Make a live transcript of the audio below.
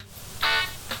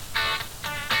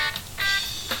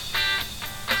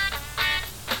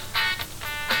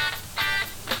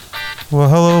Well,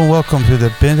 hello and welcome to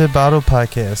the Bended Bottle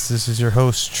Podcast. This is your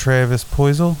host, Travis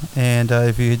Poisel, and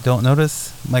if you don't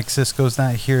notice, Mike Sisko's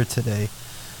not here today.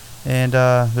 And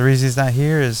the reason he's not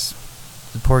here is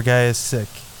the poor guy is sick.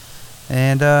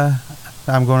 And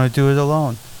I'm going to do it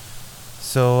alone.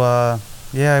 So,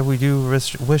 we do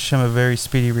wish him a very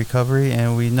speedy recovery,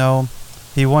 and we know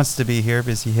he wants to be here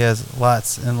because he has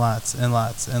lots and lots and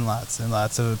lots and lots and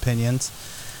lots of opinions.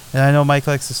 And I know Mike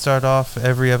likes to start off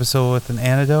every episode with an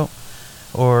anecdote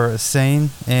or a saying,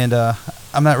 and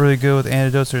I'm not really good with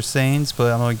anecdotes or sayings,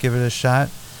 but I'm going to give it a shot.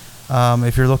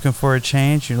 If you're looking for a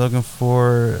change, you're looking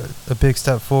for a big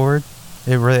step forward,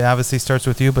 it really obviously starts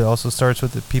with you, but it also starts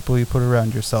with the people you put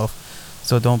around yourself.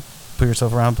 So don't put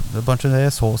yourself around a bunch of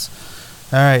assholes.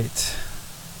 Alright.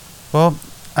 Well,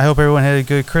 I hope everyone had a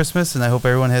good Christmas, and I hope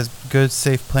everyone has good,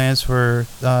 safe plans for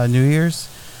New Year's.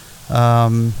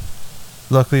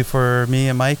 Luckily for me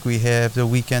and Mike, we have the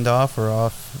weekend off. We're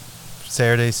off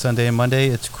Saturday, Sunday, and Monday.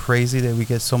 It's crazy that we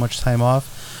get so much time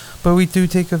off, but we do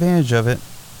take advantage of it,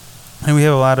 and we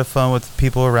have a lot of fun with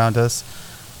people around us.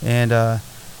 And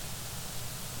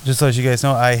just to let you guys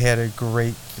know, I had a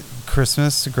great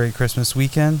Christmas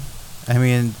weekend. I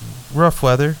mean, rough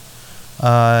weather.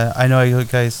 I know I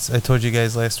told you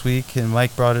guys last week, and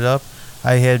Mike brought it up.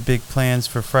 I had big plans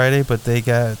for Friday, but they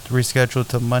got rescheduled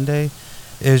to Monday.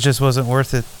 It just wasn't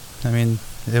worth it. I mean,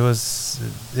 it was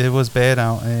bad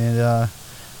out, and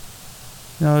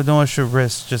no one should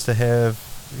risk just to have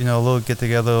a little get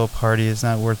together, a little party. It's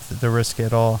not worth the risk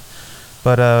at all.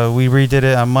 But we redid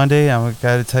it on Monday. I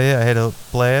gotta tell you, I had a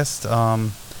blast.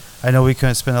 I know we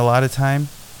couldn't spend a lot of time,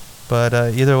 but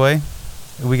either way,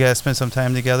 we gotta spend some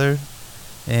time together.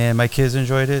 And my kids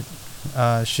enjoyed it.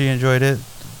 She enjoyed it,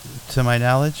 to my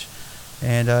knowledge,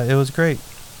 and it was great.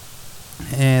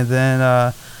 And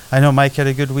then I know Mike had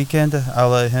a good weekend. I'll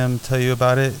let him tell you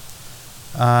about it.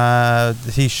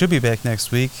 He should be back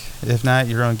next week. If not,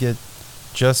 you're going to get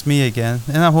just me again.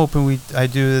 And I'm hoping I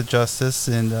do it justice,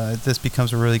 and this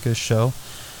becomes a really good show.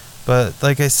 But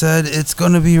like I said, it's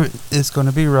going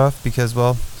to be rough because,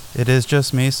 well, it is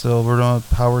just me, so we're going to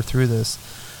power through this.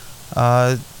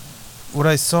 What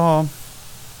I saw,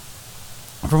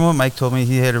 from what Mike told me,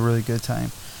 he had a really good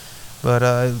time. But,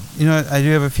 I do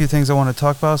have a few things I want to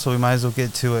talk about, so we might as well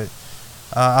get to it.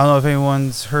 I don't know if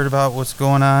anyone's heard about what's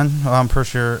going on. Well, I'm pretty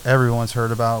sure everyone's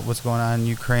heard about what's going on in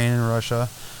Ukraine and Russia.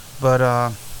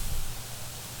 But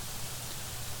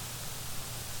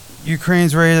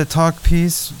Ukraine's ready to talk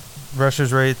peace.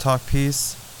 Russia's ready to talk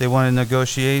peace. They want to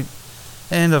negotiate.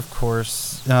 And, of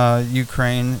course,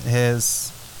 Ukraine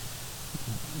has,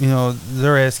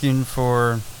 they're asking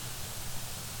for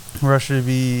Russia to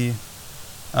be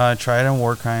tried on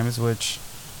war crimes, which,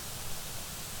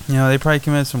 they probably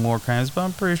committed some war crimes, but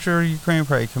I'm pretty sure Ukraine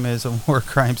probably committed some war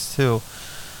crimes too.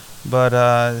 But,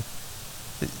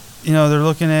 they're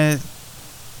looking at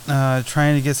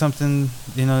trying to get something,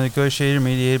 negotiated or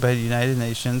mediated by the United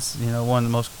Nations, one of the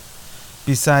most,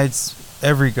 besides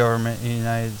every government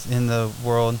in the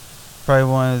world, probably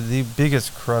one of the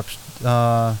biggest corrupt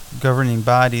governing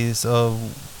bodies of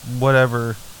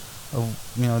whatever,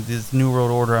 this New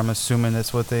World Order. I'm assuming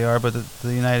that's what they are, but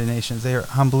the United Nations, they are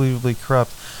unbelievably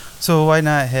corrupt. So why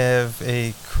not have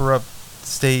a corrupt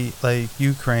state like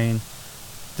Ukraine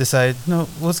decide, no,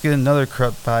 let's get another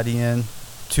corrupt body in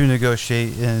to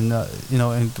negotiate in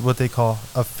what they call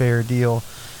a fair deal.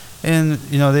 And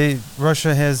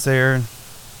Russia has their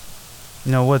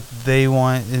what they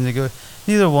want in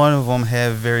neither one of them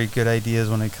have very good ideas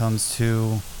when it comes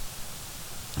to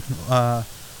how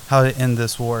to end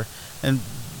this war. And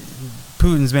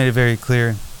Putin's made it very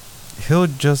clear he'll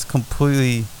just keep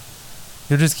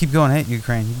going at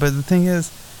Ukraine. But the thing is,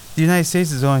 the United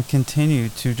States is going to continue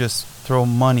to just throw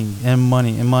money and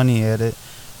money and money at it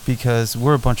because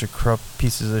we're a bunch of corrupt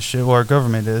pieces of shit. Well, our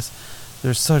government is.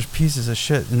 They're such pieces of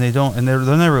shit, and they're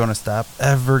never going to stop,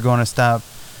 ever going to stop.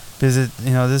 Because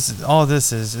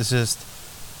this is just,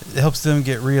 it helps them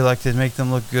get reelected, make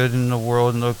them look good in the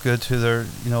world and look good to their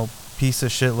piece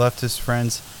of shit leftist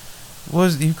friends.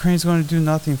 Ukraine's going to do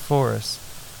nothing for us.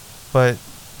 But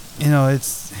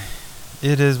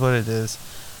it is what it is.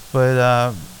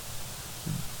 But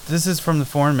this is from the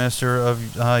foreign minister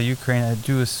of Ukraine. I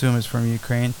do assume it's from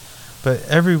Ukraine. But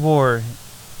every war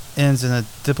ends in a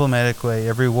diplomatic way.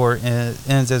 Every war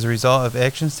ends as a result of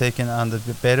actions taken on the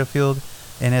battlefield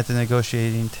and at the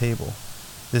negotiating table.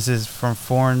 This is from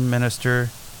Foreign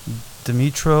Minister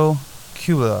Dmytro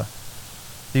Kuleba.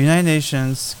 The United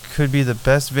Nations could be the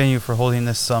best venue for holding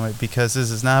this summit because this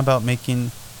is not about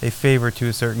making a favor to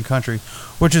a certain country,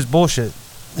 which is bullshit.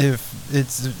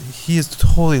 He is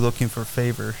totally looking for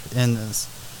favor in this.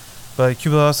 But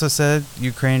Cuba also said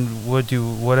Ukraine would do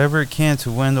whatever it can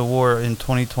to win the war in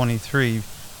 2023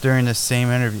 during the same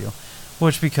interview,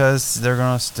 which because they're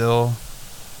going to still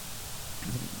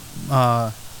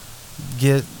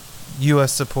get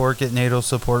U.S. support, get NATO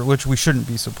support, which we shouldn't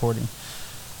be supporting.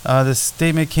 The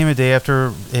statement came a day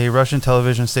after a Russian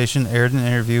television station aired an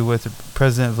interview with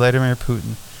President Vladimir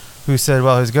Putin, who said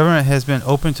while his government has been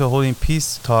open to holding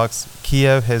peace talks,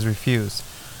 Kiev has refused.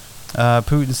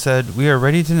 Putin said, "We are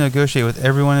ready to negotiate with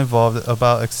everyone involved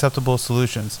about acceptable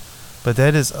solutions, but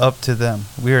that is up to them.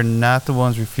 We are not the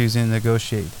ones refusing to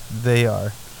negotiate. They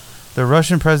are." The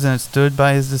Russian president stood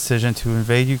by his decision to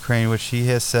invade Ukraine, which he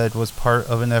has said was part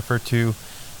of an effort to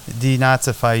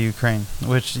denazify Ukraine,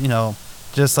 which,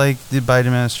 just like the Biden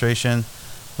administration,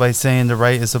 by saying the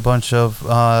right is a bunch of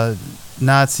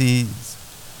Nazis,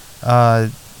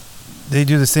 they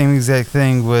do the same exact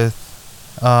thing with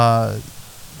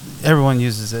everyone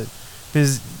uses it,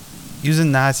 because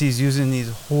using Nazis, using these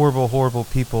horrible, horrible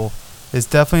people is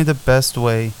definitely the best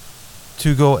way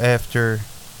to go after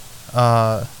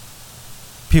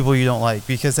people you don't like,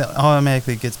 because it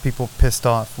automatically gets people pissed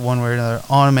off one way or another,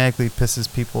 automatically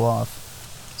pisses people off.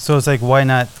 So it's like, why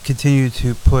not continue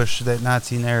to push that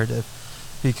Nazi narrative?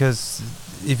 Because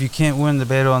if you can't win the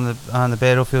battle on the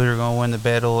battlefield, you're going to win the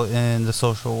battle in the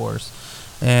social wars.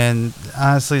 And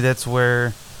honestly, that's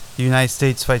where the United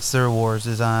States fights their wars,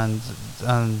 is on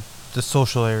the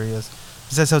social areas,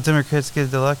 because that's how Democrats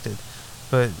get elected.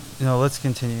 But let's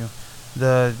continue.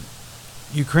 The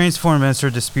Ukraine's foreign minister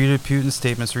disputed Putin's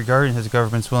statements regarding his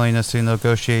government's willingness to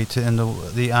negotiate to end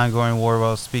the ongoing war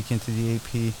while speaking to the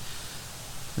AP.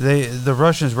 The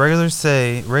Russians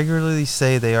regularly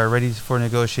say they are ready for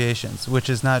negotiations, which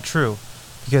is not true,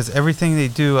 because everything they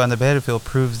do on the battlefield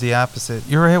proves the opposite.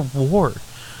 You're at war.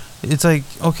 It's like,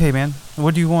 okay, man,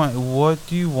 what do you want? What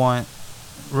do you want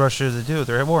Russia to do?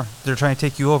 They're at war. They're trying to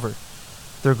take you over.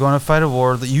 They're going to fight a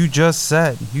war that you just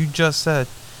said.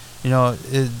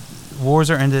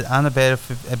 Wars are ended on the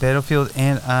battlefield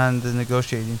and on the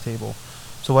negotiating table.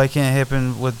 So why can't it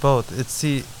happen with both?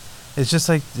 It's just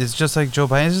like Joe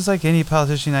Biden. It's just like any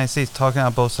politician in the United States talking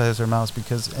on both sides of their mouths,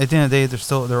 because at the end of the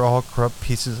day, they're all corrupt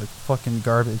pieces of fucking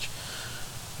garbage.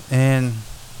 And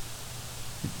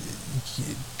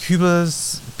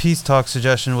Cuba's peace talk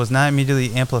suggestion was not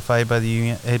immediately amplified by the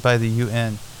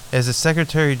UN, as the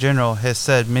Secretary General has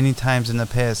said many times in the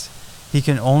past. He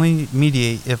can only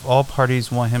mediate if all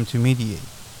parties want him to mediate.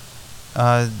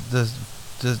 Said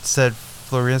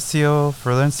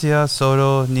Florencia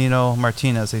Soto Nino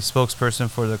Martinez, a spokesperson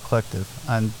for the collective,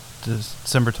 on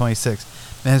December 26th.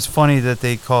 And it's funny that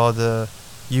they call the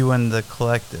UN the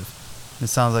collective. It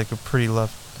sounds like a pretty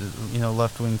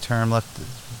left-wing term,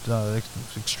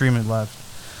 extremely left.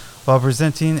 While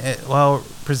presenting at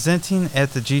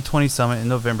the G20 summit in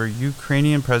November,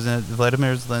 Ukrainian President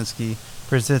Vladimir Zelensky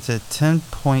presented a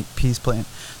 10-point peace plan.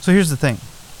 So here's the thing.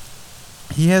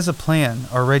 He has a plan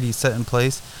already set in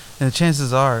place, and the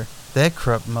chances are that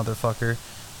corrupt motherfucker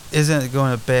isn't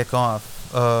going to back off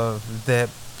of that,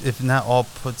 if not all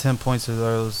 10 points of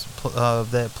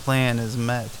that plan is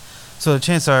met. So the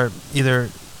chances are either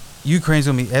Ukraine's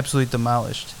going to be absolutely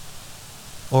demolished,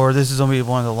 or this is going to be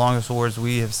one of the longest wars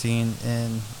we have seen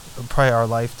in probably our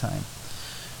lifetime.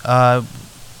 As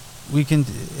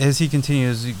he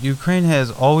continues, Ukraine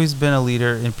has always been a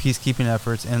leader in peacekeeping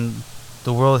efforts, and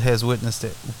the world has witnessed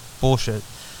it. Bullshit.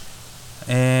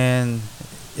 And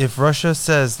if Russia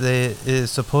says that it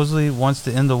supposedly wants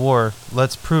to end the war,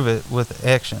 let's prove it with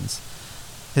actions.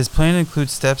 His plan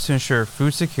includes steps to ensure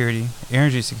food security,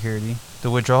 energy security, the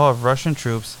withdrawal of Russian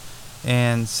troops,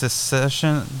 and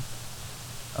cessation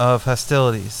of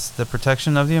hostilities, the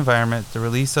protection of the environment, the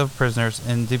release of prisoners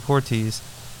and deportees,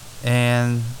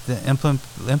 and the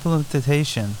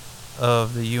implementation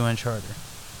of the UN Charter.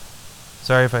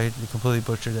 Sorry if I completely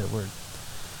butchered that word.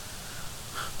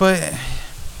 But,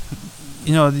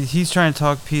 he's trying to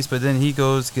talk peace, but then he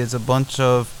gets a bunch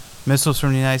of missiles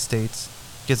from the United States,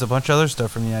 gets a bunch of other stuff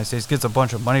from the United States, gets a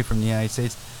bunch of money from the United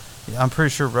States. I'm pretty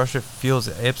sure Russia feels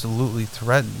absolutely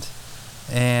threatened.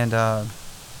 And,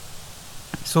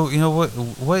 so,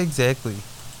 what exactly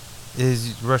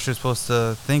is Russia supposed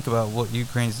to think about what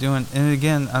Ukraine's doing? And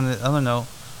again, on the other note,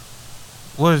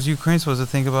 what is Ukraine supposed to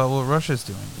think about what Russia's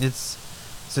doing? It's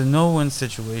a no-win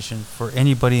situation for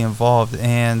anybody involved,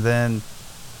 and then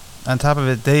on top of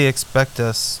it, they expect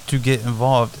us to get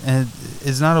involved, and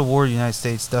it's not a war the United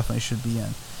States definitely should be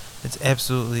in. It's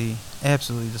absolutely,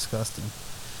 absolutely disgusting.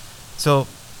 So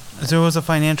there was a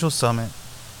financial summit,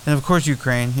 and of course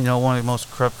Ukraine, one of the most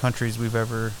corrupt countries we've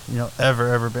ever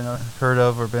been heard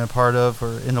of or been a part of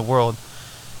or in the world.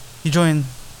 He joined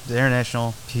the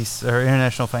International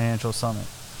Financial Summit.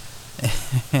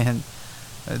 And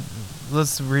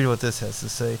let's read what this has to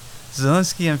say.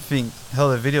 Zelensky and Fink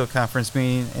held a video conference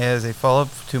meeting as a follow-up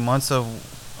to months of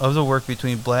the work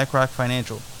between BlackRock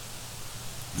Financial.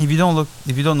 If you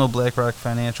don't know BlackRock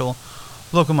Financial,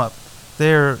 look them up.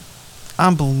 They're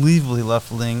unbelievably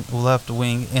left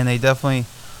wing, and they definitely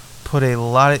put a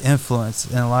lot of influence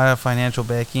and a lot of financial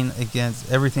backing against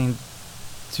everything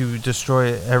to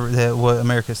destroy what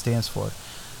America stands for.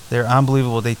 They're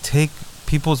unbelievable. They take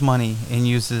people's money and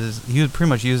pretty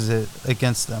much uses it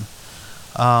against them.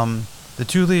 The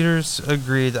two leaders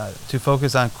agreed to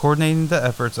focus on coordinating the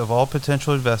efforts of all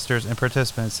potential investors and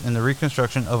participants in the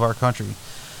reconstruction of our country.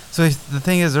 So the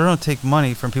thing is, they're going to take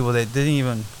money from people that didn't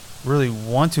even really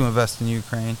want to invest in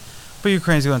Ukraine, but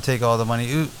Ukraine's going to take all the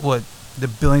money. What, the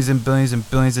billions and billions and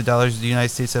billions of dollars the United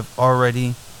States have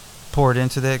already poured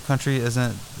into that country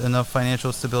isn't enough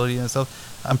financial stability in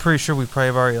itself. I'm pretty sure we probably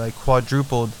have already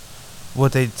quadrupled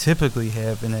what they typically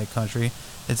have in that country.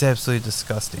 It's absolutely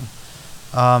disgusting.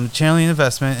 Channeling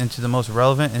investment into the most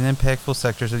relevant and impactful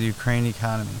sectors of the Ukraine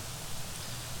economy.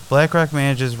 BlackRock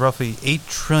manages roughly $8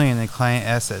 trillion in client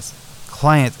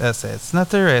assets, not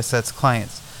their assets,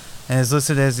 clients, and is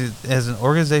listed as an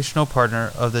organizational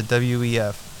partner of the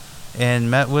WEF, and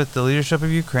met with the leadership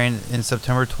of Ukraine in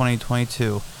September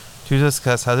 2022 to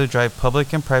discuss how to drive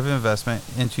public and private investment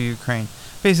into Ukraine.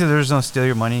 Basically, they're just going to steal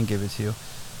your money and give it to you.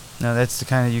 No, that's the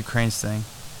kind of Ukraine's thing.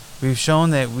 We've shown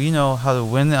that we know how to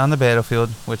win on the battlefield,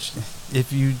 which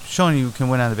if you've shown you can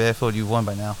win on the battlefield, you've won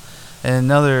by now. And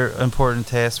another important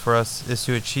task for us is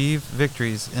to achieve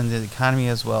victories in the economy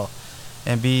as well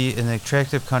and be an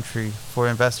attractive country for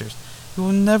investors. You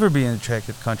will never be an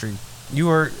attractive country.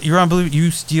 You're unbelievable. You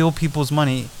steal people's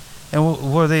money, and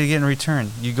what are they getting in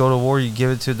return? You go to war, you give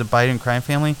it to the Biden crime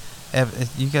family?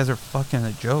 You guys are fucking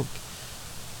a joke.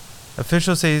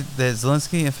 Officials say that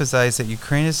Zelensky emphasized that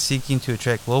Ukraine is seeking to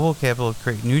attract global capital,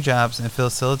 create new jobs, and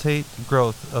facilitate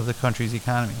growth of the country's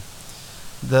economy.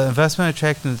 The investment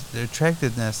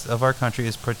attractiveness of our country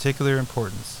is of particular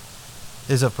importance.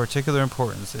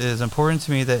 It is important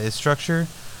to me that a structure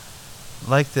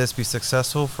like this be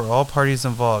successful for all parties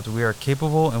involved. We are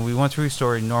capable and we want to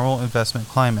restore a normal investment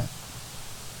climate.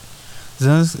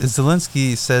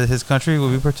 Zelensky said his country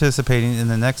will be participating in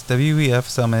the next WEF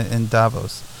summit in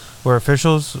Davos, where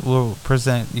officials will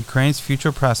present Ukraine's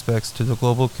future prospects to the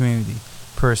global community,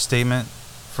 per a statement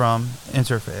from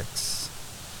Interfax.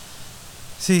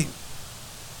 See,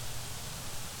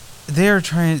 they're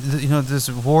trying, this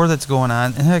war that's going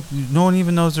on, and heck, no one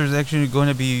even knows there's actually going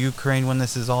to be a Ukraine when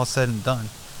this is all said and done.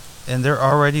 And they're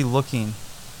already looking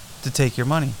to take your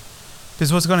money.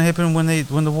 Because what's going to happen when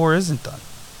the war isn't done?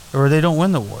 Or they don't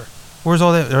win the war? Where's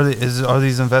all that? Are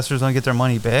these investors going to get their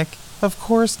money back? Of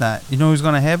course not. You know who's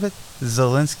going to have it?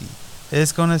 Zelensky.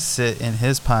 It's going to sit in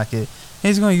his pocket, and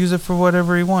he's going to use it for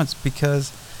whatever he wants,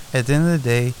 because at the end of the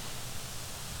day,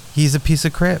 he's a piece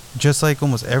of crap, just like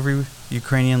almost every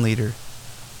Ukrainian leader.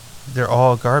 They're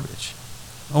all garbage.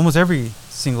 Almost every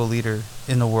single leader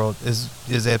in the world is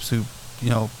absolute,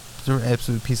 they're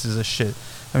absolute pieces of shit.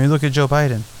 I mean, look at Joe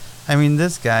Biden. I mean,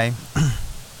 this guy,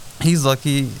 he's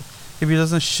lucky if he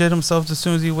doesn't shit himself as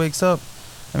soon as he wakes up.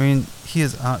 I mean,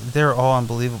 they're all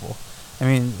unbelievable. I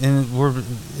mean, and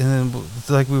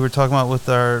like we were talking about with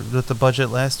the budget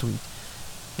last week,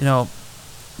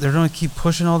 they're going to keep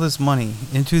pushing all this money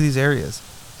into these areas.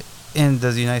 And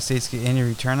does the United States get any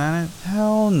return on it?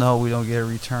 Hell no, we don't get a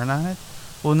return on it.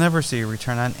 We'll never see a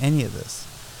return on any of this.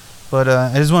 But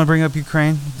I just want to bring up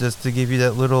Ukraine just to give you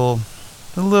that little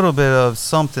bit of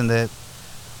something that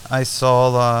I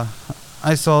saw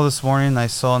this morning. I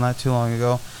saw not too long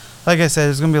ago. Like I said,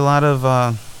 there's going to be a lot of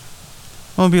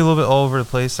going to be a little bit all over the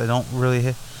place. I don't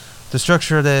really the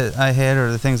structure that I had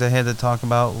or the things I had to talk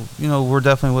about. We're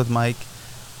definitely with Mike.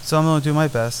 So I'm going to do my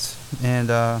best, and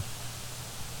I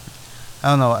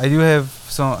don't know. I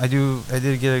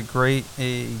did get a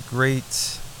great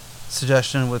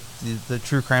suggestion with the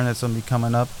true crime that's going to be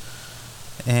coming up,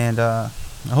 and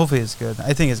hopefully it's good.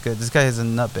 I think it's good. This guy is a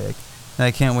nutbag, and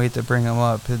I can't wait to bring him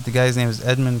up. The guy's name is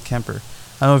Edmund Kemper.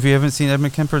 I don't know if you haven't seen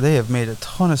Edmund Kemper. They have made a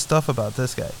ton of stuff about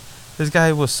this guy. This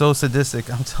guy was so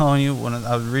sadistic. I'm telling you, when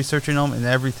I was researching him and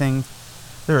everything,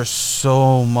 there is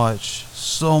so much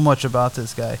about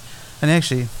this guy. And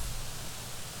actually,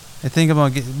 I think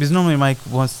about because normally Mike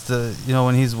wants to,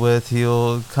 when he's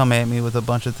he'll come at me with a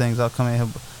bunch of things. I'll come at him,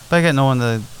 but I got no one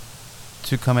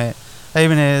to come at. I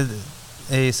even had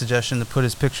a suggestion to put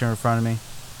his picture in front of me,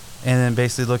 and then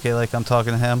basically look at like I'm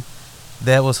talking to him.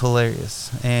 That was hilarious,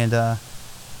 and that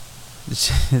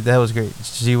was great.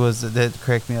 That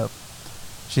cracked me up.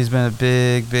 she's been a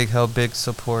big help, big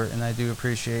support, and I do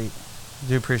appreciate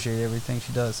everything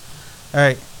she does. All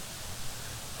right.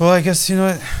 Well, I guess you know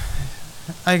what.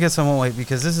 I guess I won't wait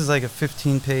because this is like a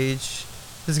 15-page.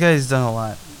 This guy's done a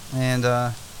lot, and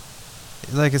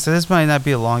like I said, this might not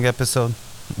be a long episode,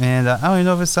 and I don't even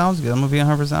know if it sounds good. I'm gonna be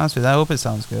 100% honest with you. I hope it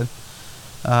sounds good.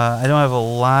 I don't have a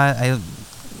lot.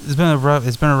 It's been a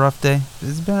rough day.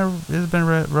 It's been a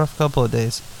rough couple of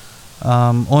days.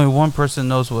 Only one person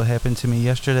knows what happened to me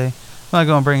yesterday. I'm not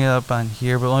gonna bring it up on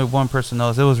here, but only one person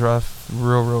knows. It was rough,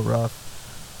 real rough.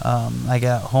 I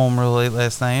got home real late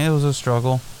last night. It was a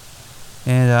struggle,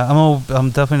 and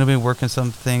I'm definitely gonna be working some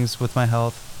things with my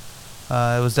health.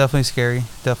 It was definitely scary,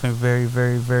 definitely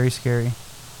very scary.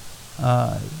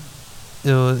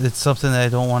 It's something that I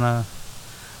don't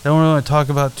really want to talk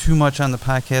about too much on the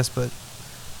podcast, but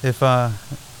if I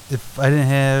didn't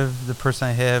have the person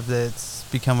I have that's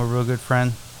become a real good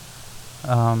friend,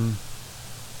 I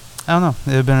don't know.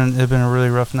 It'd been a really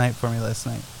rough night for me last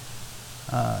night.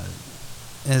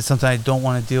 And it's something I don't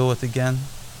want to deal with again.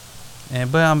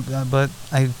 But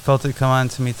I felt it come on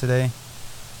to me today,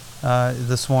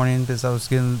 this morning, because I was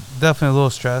getting definitely a little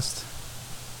stressed.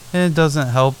 And it doesn't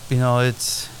help,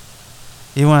 it's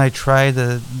even when I try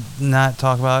to not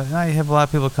talk about it, I have a lot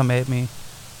of people come at me,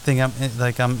 think I'm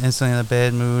instantly in a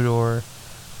bad mood, or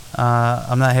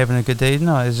I'm not having a good day.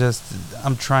 No, it's just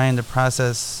I'm trying to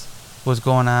process what's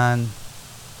going on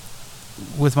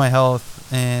with my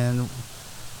health and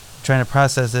trying to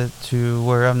process it to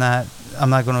where I'm not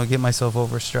going to get myself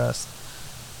overstressed.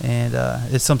 And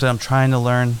it's something I'm trying to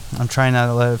learn. I'm trying not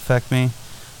to let it affect me,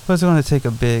 but it's going to take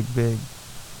a big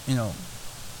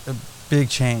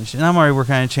change. And I'm already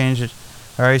working on a change. I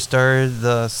already started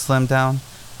the slim down.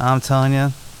 I'm telling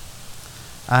you,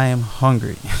 I am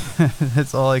hungry.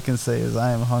 That's all I can say is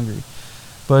I am hungry.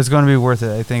 But it's going to be worth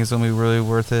it. I think it's going to be really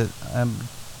worth it. I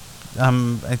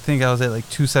think I was at like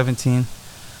 217.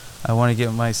 I want to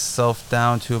get myself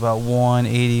down to about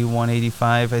 180,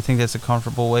 185. I think that's a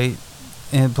comfortable weight.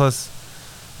 And plus,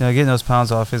 getting those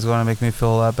pounds off is going to make me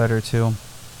feel a lot better too.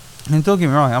 And don't get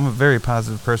me wrong, I'm a very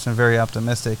positive person, very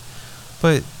optimistic.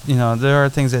 But, there are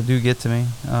things that do get to me.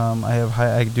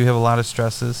 I do have a lot of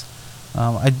stresses.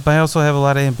 But I also have a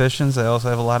lot of ambitions. I also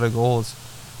have a lot of goals.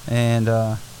 And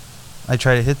I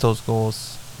try to hit those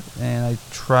goals. And I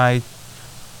try...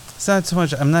 It's not so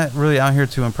much... I'm not really out here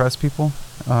to impress people.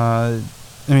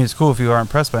 It's cool if you are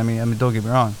impressed by me. Don't get me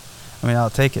wrong. I'll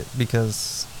take it.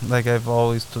 Because, like I've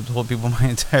always told people my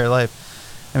entire life,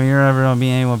 you're never going to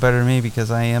be anyone better than me because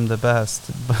I am the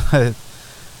best. But...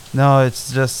 No,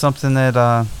 it's just something that,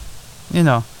 I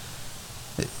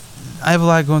have a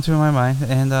lot going through my mind,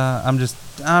 and I'm just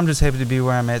happy to be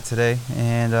where I'm at today.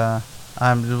 And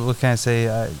what can I say?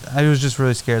 I was just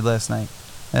really scared last night.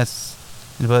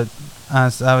 But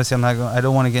honestly, obviously, I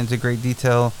don't want to get into great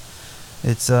detail.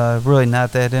 It's really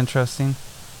not that interesting.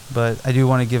 But I do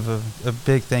want to give a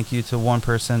big thank you to one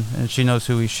person, and she knows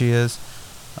who she is.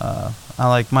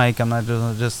 Unlike Mike, I'm not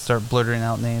going to just start blurting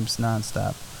out names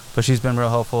nonstop. But she's been real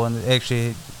helpful and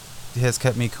actually has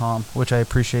kept me calm, which I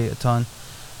appreciate a ton.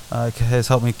 Has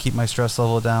helped me keep my stress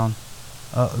level down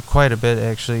quite a bit,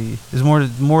 actually. It's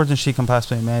more than she can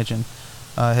possibly imagine.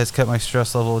 Has kept my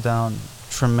stress level down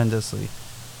tremendously.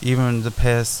 Even the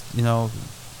past, month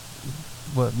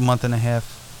and a half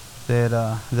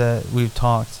that we've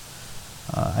talked.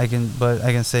 I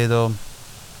can say though,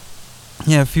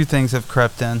 a few things have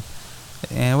crept in.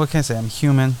 And what can I say? I'm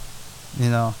human,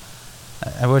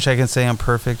 I wish I can say I'm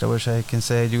perfect. I wish I can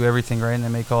say I do everything right and I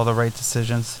make all the right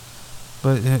decisions.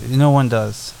 But no one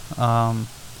does.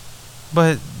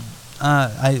 But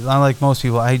unlike most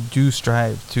people, I do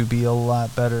strive to be a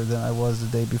lot better than I was the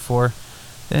day before.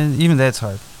 And even that's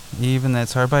hard.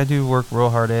 But I do work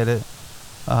real hard at it.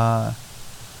 But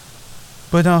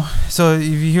no, so if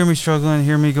you hear me struggling,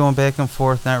 hear me going back and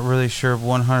forth, not really sure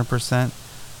 100%,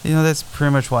 that's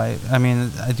pretty much why. I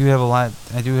do have a lot.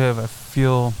 I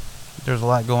feel... There's a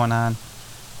lot going on,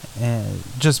 and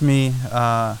just me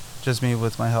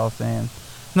with my health and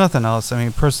nothing else.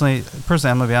 Personally,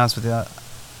 I'm gonna be honest with you.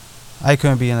 I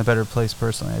couldn't be in a better place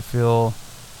personally. I feel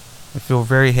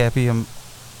very happy. I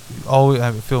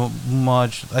feel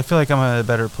like I'm in a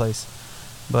better place.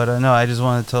 But no, I just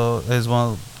wanted to tell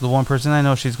the one person I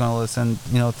know she's gonna listen.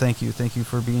 Thank you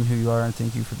for being who you are, and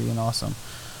thank you for being awesome.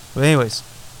 But anyways.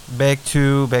 Back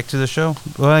to the show.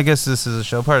 Well, I guess this is a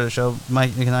show, part of the show.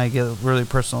 Mike and I get really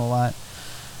personal a lot.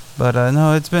 But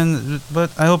no, it's been...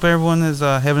 But I hope everyone is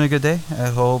having a good day. I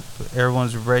hope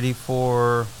everyone's ready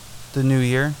for the new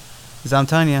year. Because I'm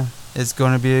telling you, it's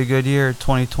going to be a good year,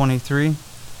 2023.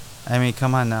 I mean,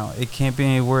 come on now. It can't be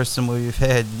any worse than what we've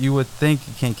had. You would think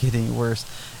it can't get any worse.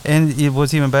 And it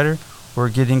was even better. We're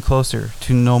getting closer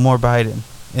to no more Biden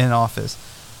in office.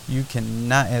 You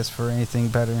cannot ask for anything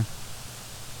better.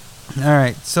 All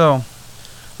right, so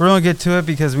we're gonna get to it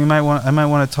because I might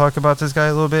want to talk about this guy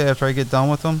a little bit after I get done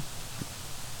with him.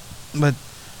 But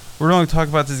we're going to talk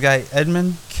about this guy,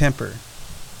 Edmund Kemper.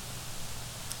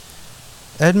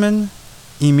 Edmund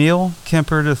Emil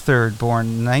Kemper III,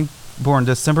 born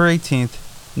December 18th,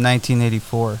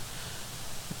 1984,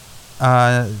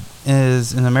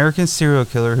 is an American serial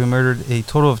killer who murdered a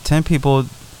total of 10 people,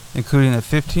 including a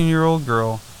 15-year-old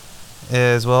girl,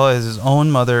 as well as his own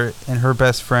mother and her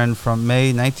best friend from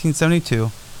May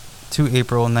 1972 to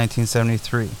April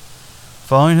 1973.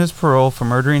 Following his parole for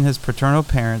murdering his paternal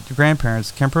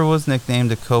grandparents, Kemper was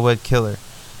nicknamed the Co-Ed Killer,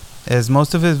 as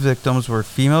most of his victims were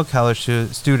female college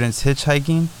students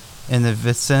hitchhiking in the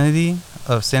vicinity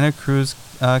of Santa Cruz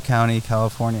County,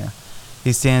 California.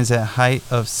 He stands at a height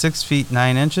of 6 feet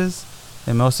 9 inches,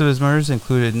 and most of his murders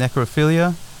included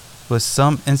necrophilia, with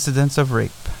some incidents of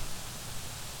rape.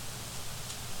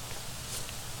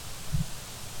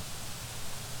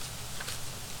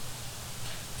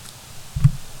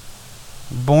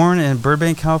 Born in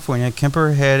Burbank, California,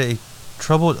 Kemper had a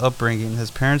troubled upbringing.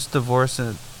 His parents divorced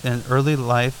in early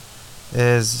life.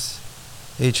 As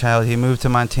a child, he moved to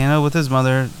Montana with his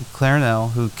mother,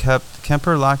 Clarnell, who kept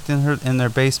Kemper locked in their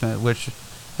basement, which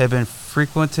had been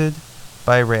frequented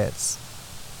by rats.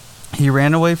 He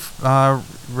ran away to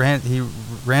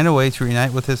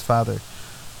reunite with his father,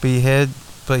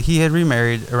 but he had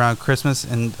remarried around Christmas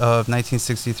of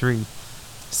 1963.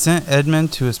 Sent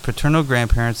Edmund to his paternal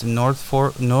grandparents in North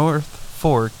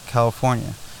Fork,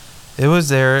 California. It was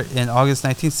there in August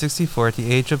 1964, at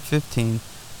the age of 15,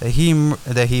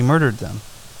 that he murdered them.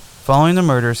 Following the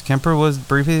murders, Kemper was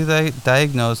briefly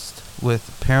diagnosed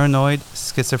with paranoid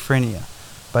schizophrenia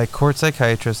by court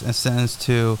psychiatrists and sentenced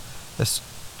to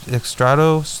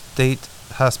Estrado State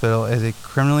Hospital as a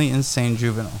criminally insane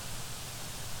juvenile.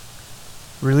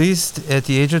 Released at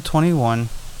the age of 21,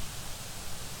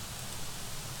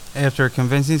 after a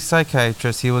convincing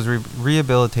psychiatrist, he was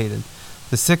rehabilitated.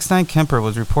 The 6'9" Kemper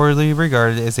was reportedly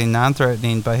regarded as a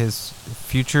non-threatening by his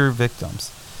future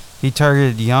victims. He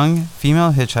targeted young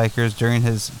female hitchhikers during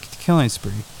his killing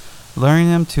spree, luring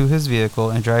them to his vehicle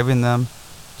and driving them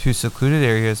to secluded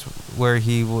areas where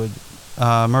he would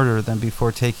murder them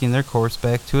before taking their corpse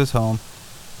back to his home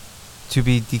to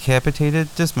be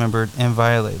decapitated, dismembered, and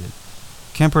violated.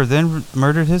 Kemper then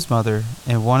murdered his mother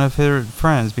and one of her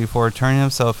friends before turning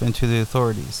himself into the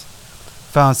authorities.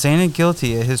 Found sane and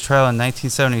guilty at his trial in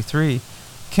 1973,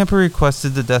 Kemper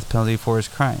requested the death penalty for his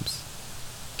crimes.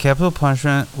 Capital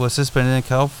punishment was suspended in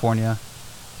California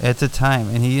at the time,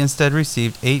 and he instead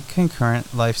received 8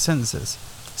 concurrent life sentences.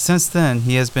 Since then,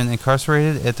 he has been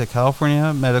incarcerated at the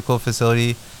California Medical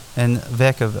Facility in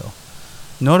Vacaville.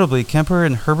 Notably, Kemper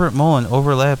and Herbert Mullen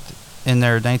overlapped in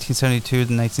their 1972 to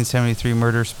 1973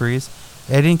 murder sprees,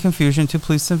 adding confusion to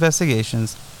police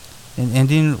investigations and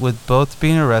ending with both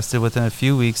being arrested within a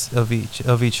few weeks of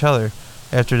each other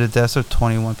after the deaths of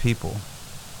 21 people.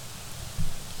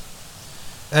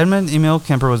 Edmund Emil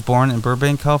Kemper was born in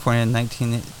Burbank, California on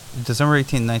December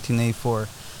 18, 1984.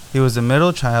 He was a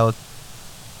middle child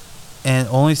and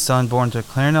only son born to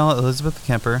Clarnell Elizabeth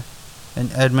Kemper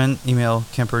and Edmund Emil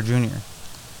Kemper Jr.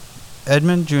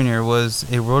 Edmund Jr. was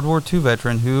a World War II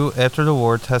veteran who, after the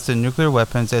war, tested nuclear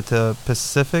weapons at the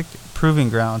Pacific Proving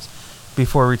Grounds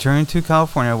before returning to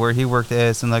California, where he worked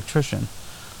as an electrician.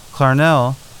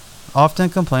 Clarnell often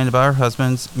complained about her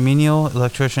husband's menial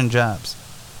electrician jobs.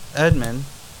 Edmund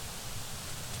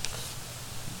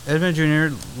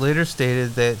Jr. later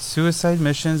stated that suicide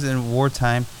missions in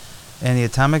wartime and the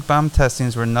atomic bomb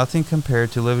testings were nothing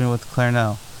compared to living with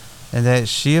Clarnell, and that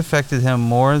she affected him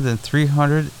more than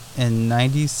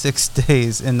 396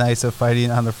 days and nights of fighting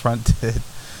on the front did.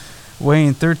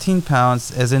 Weighing 13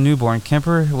 pounds as a newborn,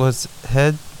 Kemper was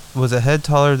a head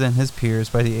taller than his peers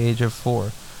by the age of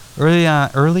 4.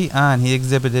 Early on, he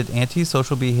exhibited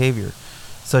antisocial behavior,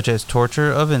 such as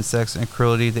torture of insects and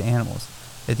cruelty to animals.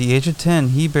 At the age of 10,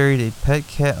 he buried a pet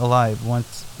cat alive.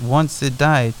 Once it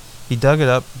died, he dug it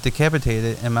up, decapitated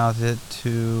it, and mounted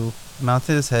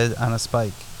his head on a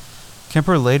spike.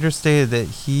 Kemper later stated that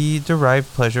he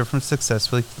derived pleasure from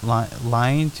successfully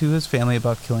lying to his family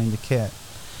about killing the cat.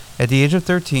 At the age of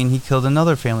 13, he killed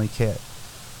another family cat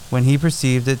when he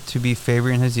perceived it to be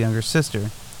favoring his younger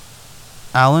sister,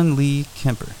 Alan Lee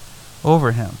Kemper,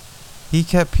 over him. He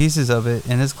kept pieces of it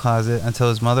in his closet until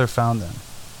his mother found them.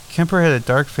 Kemper had a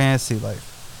dark fantasy life.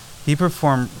 He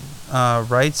performed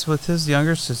rites with his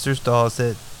younger sister's dolls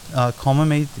that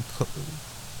culminated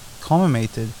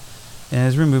in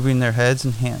his removing their heads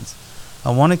and hands.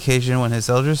 On one occasion, when his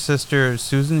elder sister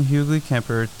Susan Hughley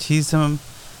Kemper teased him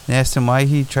and asked him why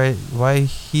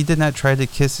he did not try to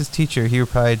kiss his teacher, he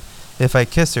replied, "If I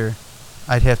kiss her,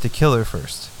 I'd have to kill her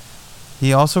first."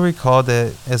 He also recalled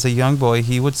that as a young boy,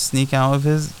 he would sneak out of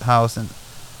his house and,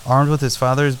 armed with his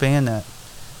father's bayonet,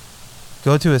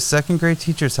 go to his second-grade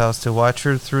teacher's house to watch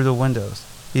her through the windows.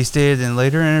 He stated in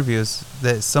later interviews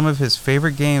that some of his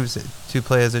favorite games to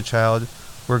play as a child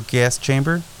were gas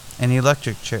chamber and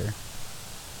electric chair,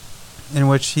 in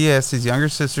which he asked his younger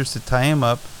sisters to tie him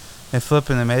up and flip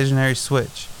an imaginary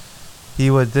switch. He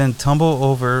would then tumble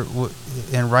over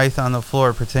and writhe on the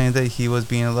floor, pretending that he was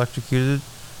being executed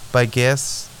by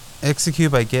gas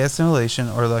inhalation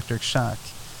or electric shock.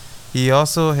 He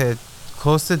also had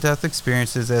close-to-death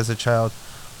experiences as a child.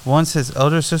 Once, his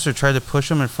elder sister tried to push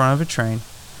him in front of a train,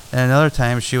 and another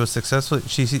time she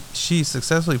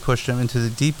successfully pushed him into the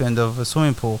deep end of a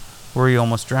swimming pool, where he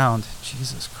almost drowned.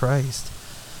 Jesus Christ.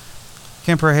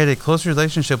 Kemper had a close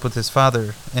relationship with his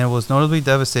father, and was notably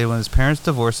devastated when his parents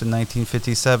divorced in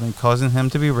 1957, causing him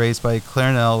to be raised by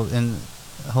Clarnell in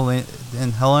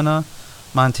Helena,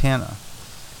 Montana.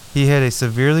 He had a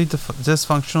severely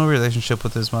dysfunctional relationship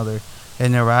with his mother, a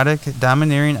neurotic,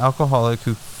 domineering alcoholic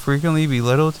who frequently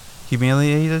belittled,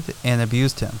 humiliated, and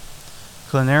abused him.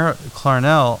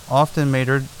 Clarnell often made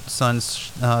her son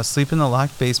sleep in the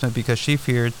locked basement because she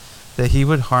feared that he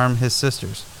would harm his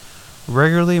sisters.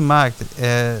 Regularly mocked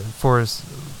for his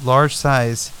large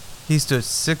size, he stood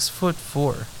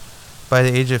 6'4" by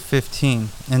the age of 15,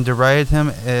 and derided him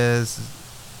as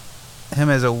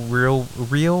a real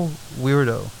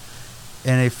weirdo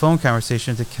in a phone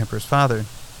conversation to Kemper's father.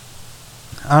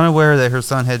 Unaware that her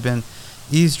son had been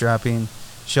eavesdropping,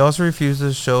 she also refused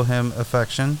to show him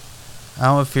affection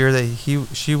out of fear that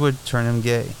she would turn him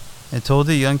gay, and told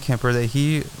the young Kemper that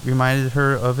he reminded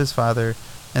her of his father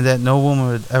and that no woman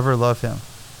would ever love him.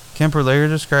 Kemper later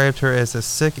described her as a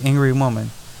sick, angry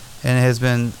woman, and it has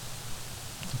been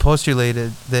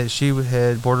postulated that she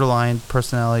had borderline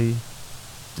personality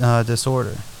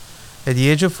disorder. At the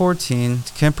age of 14,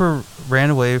 Kemper ran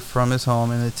away from his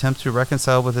home in an attempt to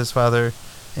reconcile with his father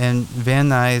in Van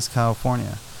Nuys,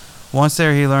 California. Once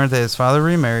there, he learned that his father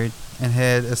remarried and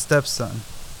had a stepson.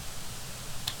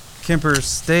 Kemper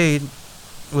stayed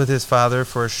with his father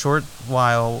for a short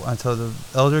while until the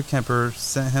elder Kemper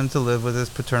sent him to live with his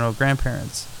paternal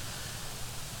grandparents,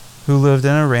 who lived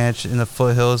in a ranch in the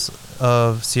foothills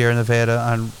of Sierra Nevada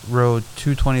on Road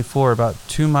 224, about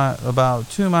 2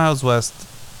 miles west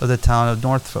of the town of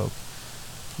North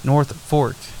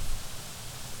Fork.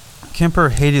 Kemper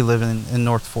hated living in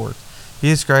North Fork. He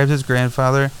described his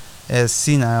grandfather as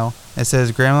senile and said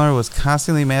his grandmother was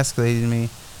constantly emasculating me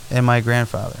and my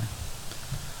grandfather.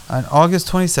 On August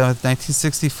 27,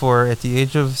 1964, at the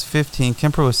age of 15,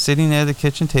 Kemper was sitting at the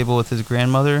kitchen table with his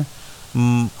grandmother,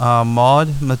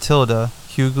 Maud Matilda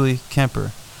Hughley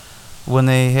Kemper, when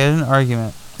they had an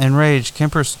argument. Enraged,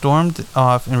 Kemper stormed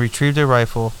off and retrieved a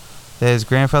rifle that his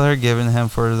grandfather had given him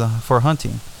for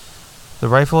hunting. The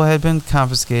rifle had been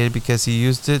confiscated because he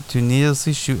used it to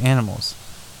needlessly shoot animals.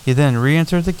 He then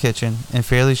re-entered the kitchen and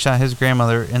fairly shot his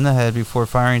grandmother in the head before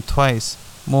firing twice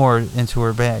more into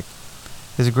her back.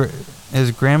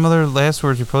 His grandmother's last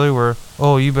words reportedly were,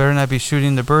 "Oh, you better not be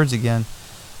shooting the birds again."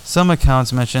 Some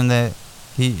accounts mention that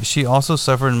she also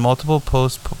suffered multiple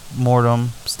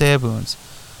post-mortem stab wounds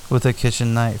with a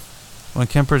kitchen knife. When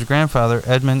Kemper's grandfather,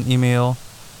 Edmund Emil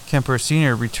Kemper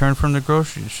Sr., returned from the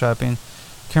grocery shopping,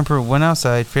 Kemper went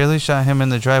outside, fairly shot him in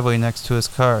the driveway next to his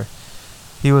car.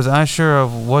 He was unsure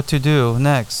of what to do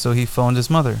next, so he phoned his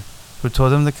mother, who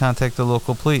told him to contact the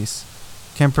local police.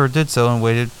 Kemper did so and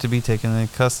waited to be taken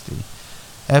into custody.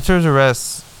 After his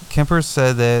arrest, Kemper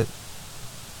said that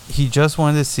he just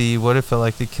wanted to see what it felt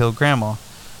like to kill Grandma,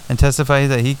 and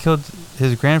testified that he killed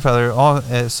his grandfather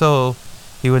so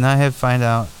he would not have found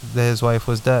out that his wife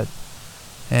was dead,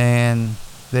 and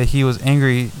that he would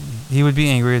be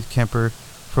angry with Kemper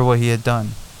for what he had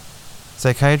done.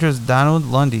 Psychiatrist Donald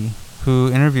Lundy,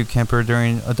 who interviewed Kemper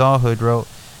during adulthood, wrote,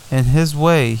 "In his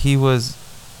way,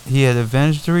 he had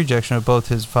avenged the rejection of both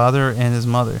his father and his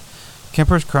mother.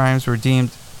 Kemper's crimes were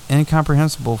deemed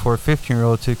incomprehensible for a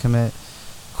 15-year-old to commit,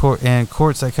 and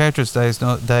court psychiatrists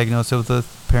diagnosed him with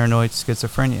paranoid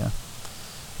schizophrenia.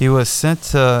 He was sent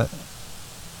to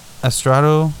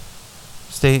Estrado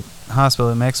State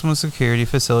Hospital, a maximum security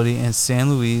facility in San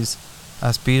Luis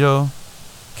Obispo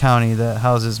County that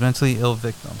houses mentally ill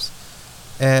victims.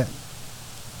 At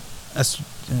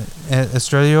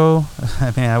Estrado,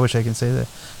 I wish I can say that,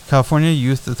 California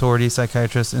Youth Authority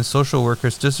psychiatrists and social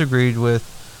workers disagreed with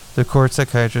the court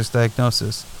psychiatrist's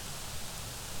diagnosis.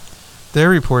 Their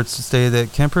reports stated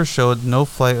that Kemper showed no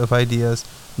flight of ideas,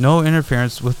 no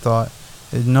interference with thought,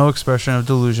 and no expression of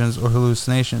delusions or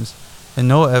hallucinations, and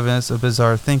no evidence of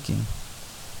bizarre thinking.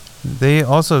 They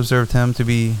also observed him to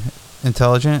be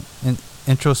intelligent and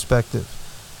introspective.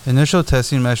 Initial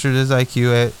testing measured his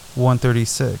IQ at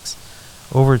 136,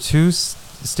 over two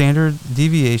standard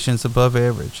deviations above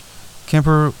average.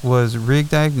 Kemper was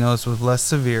re-diagnosed with less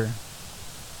severe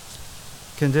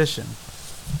condition,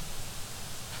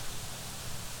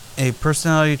 a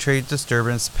personality trait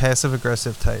disturbance,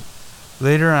 passive-aggressive type.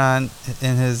 Later on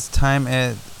in his time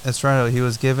at Estrado, he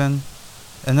was given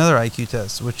another IQ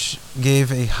test, which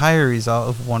gave a higher result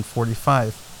of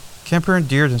 145. Kemper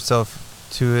endeared himself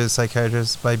to his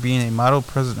psychiatrist by being a model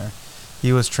prisoner.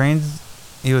 He was trained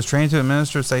to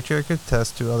administer psychiatric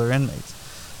tests to other inmates.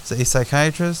 So a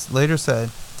psychiatrist later said,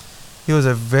 "He was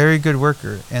a very good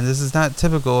worker, and this is not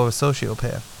typical of a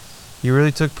sociopath. He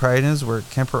really took pride in his work."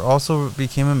 Kemper also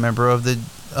became a member of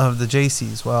the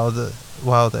JCs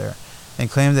while there,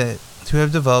 and claimed that to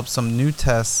have developed some new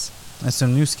tests and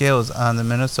some new scales on the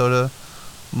Minnesota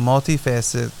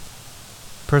multifaceted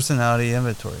personality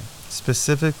inventory,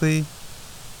 specifically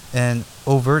an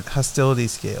overt hostility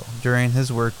scale, during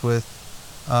his work with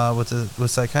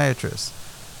psychiatrists.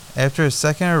 After his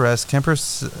second arrest, Kemper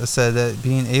said that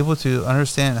being able to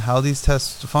understand how these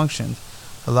tests functioned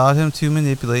allowed him to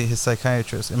manipulate his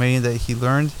psychiatrist, admitting that he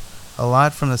learned a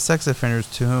lot from the sex offenders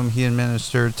to whom he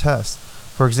administered tests.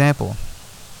 For example,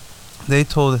 they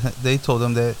told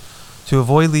him that to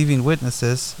avoid leaving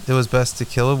witnesses, it was best to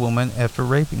kill a woman after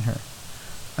raping her.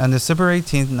 On December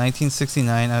 18,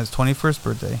 1969, on his 21st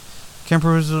birthday,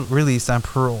 Kemper was released on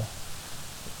parole.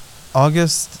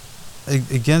 Against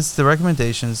the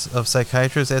recommendations of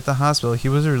psychiatrists at the hospital, he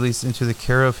was released into the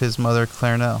care of his mother,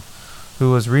 Clarnell,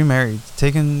 who was remarried,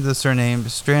 taking the surname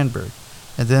Strandberg,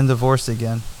 and then divorced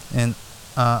again in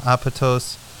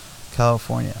Apatos,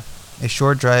 California, a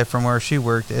short drive from where she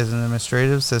worked as an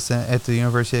administrative assistant at the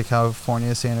University of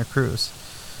California, Santa Cruz.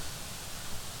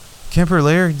 Kemper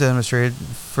later demonstrated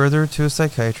further to a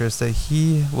psychiatrist that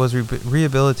he was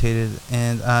rehabilitated,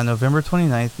 and on November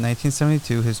 29,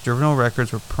 1972, his juvenile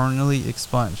records were permanently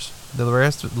expunged. The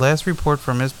last report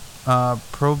from his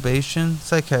probation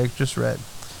psychiatrist read,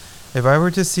 "If I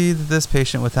were to see this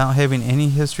patient without having any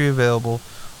history available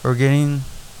or getting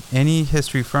any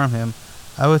history from him,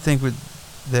 I would think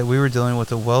that we were dealing with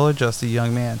a well-adjusted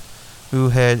young man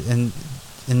who had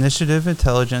initiative,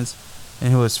 intelligence,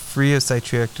 and who was free of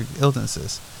psychiatric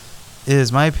illnesses. It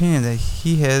is my opinion that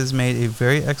he has made a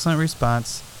very excellent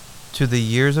response to the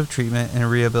years of treatment and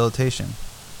rehabilitation.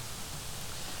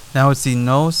 Now I would see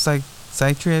no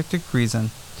psychiatric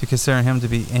reason to consider him to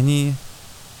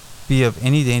be of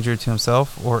any danger to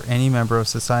himself or any member of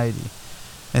society.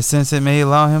 And since it may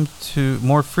allow him to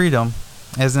more freedom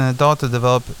as an adult to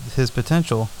develop his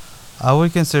potential, I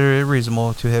would consider it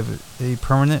reasonable to have a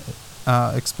permanent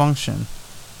expunction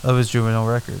of his juvenile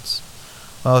records."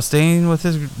 While staying with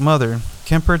his mother,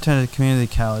 Kemper attended community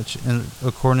college in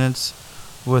accordance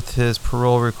with his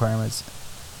parole requirements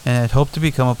and had hoped to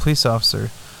become a police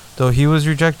officer, though he was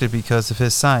rejected because of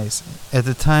his size. At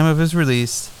the time of his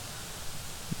release,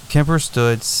 Kemper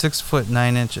stood 6 foot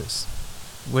 9 inches,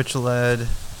 which led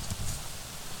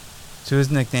to his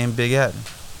nickname Big Ed.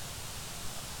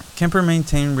 Kemper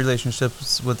maintained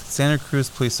relationships with Santa Cruz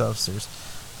police officers,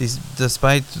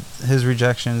 despite his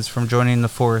rejections from joining the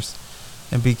force,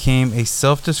 and became a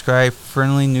self-described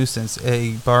friendly nuisance at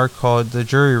a bar called the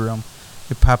Jury Room,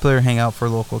 a popular hangout for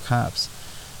local cops.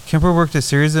 Kemper worked a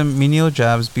series of menial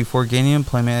jobs before gaining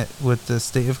employment with the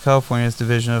State of California's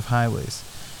Division of Highways.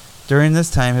 During this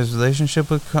time, his relationship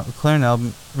with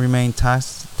Clarnell remained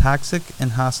toxic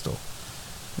and hostile,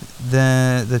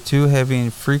 the two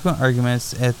having frequent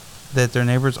arguments that their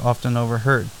neighbors often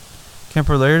overheard.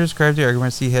 Kemper later described the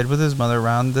arguments he had with his mother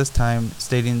around this time,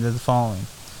 stating the following: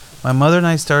 "My mother and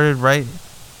I started right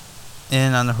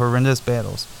in on the horrendous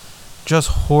battles. Just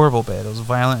horrible battles,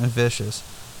 violent and vicious.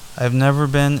 I've never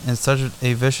been in such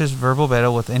a vicious verbal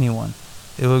battle with anyone.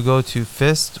 It would go to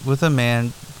fist with a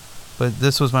man, but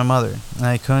this was my mother, and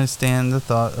I couldn't stand the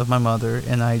thought of my mother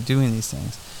and I doing these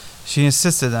things. She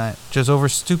insisted on it, just over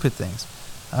stupid things.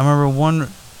 I remember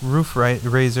one roof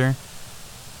raiser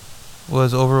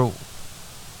was over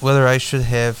whether I should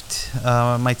have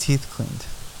my teeth cleaned.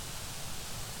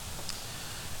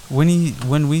 When he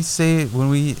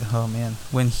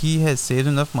had saved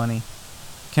enough money,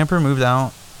 Kemper moved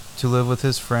out to live with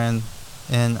his friend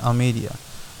in Alameda.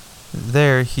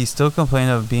 There, he still complained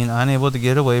of being unable to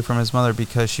get away from his mother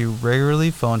because she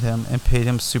regularly phoned him and paid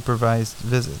him supervised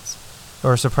visits.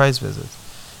 or surprise visits.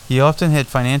 He often had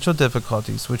financial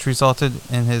difficulties, which resulted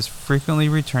in his frequently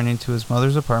returning to his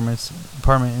mother's apartment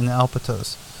in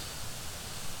Alpatos.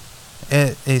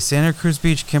 At a Santa Cruz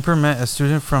Beach, Kemper met a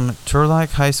student from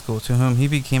Turlock High School to whom he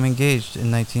became engaged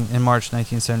in March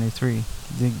 1973.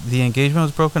 The engagement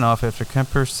was broken off after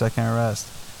Kemper's second arrest,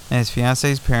 and his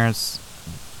fiance's parents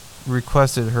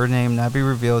requested her name not be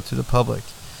revealed to the public.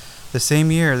 The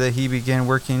same year that he began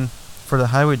working for the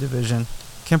Highway Division,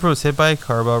 Kemper was hit by a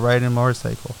car while riding a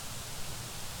motorcycle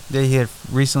that he had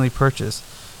recently purchased.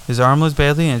 His arm was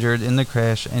badly injured in the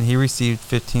crash, and he received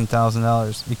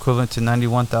 $15,000, equivalent to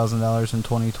 $91,000 in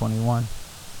 2021.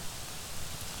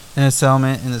 In a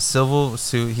settlement in a civil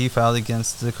suit he filed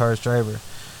against the car's driver.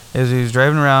 As he was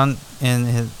driving around in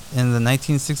the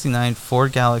 1969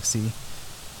 Ford Galaxy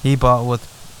he bought with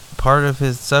part of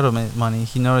his settlement money,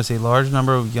 he noticed a large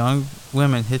number of young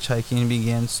women hitchhiking and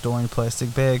began storing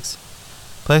plastic bags,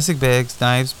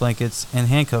 knives, blankets, and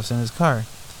handcuffs in his car.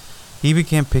 He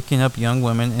began picking up young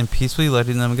women and peacefully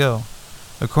letting them go.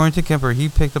 According to Kemper, he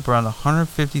picked up around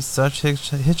 150 such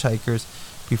hitchhikers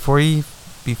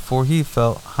before he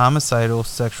felt homicidal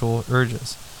sexual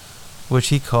urges, which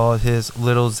he called his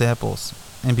little zapples,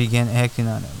 and began acting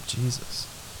on them. Jesus.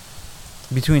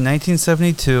 Between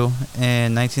 1972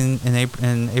 and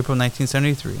April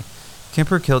 1973,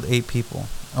 Kemper killed 8 people,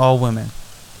 all women.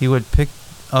 He would pick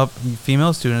up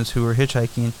female students who were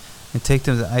hitchhiking and take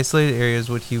them to isolated areas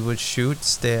where he would shoot,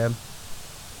 stab,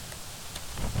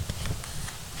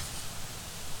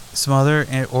 smother,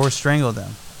 or strangle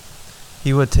them.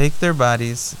 He would take their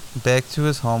bodies back to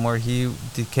his home where he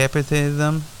decapitated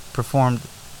them, performed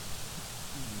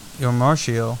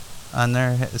immortio on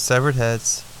their severed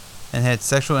heads, and had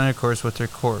sexual intercourse with their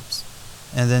corpse,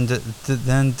 and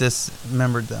then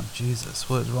dismembered them. Jesus,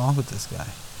 what is wrong with this guy?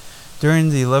 During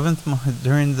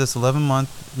this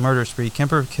 11-month murder spree,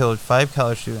 Kemper killed 5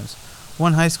 college students,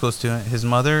 1 high school student, his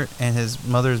mother, and his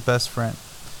mother's best friend.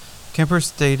 Kemper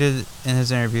stated in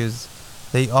his interviews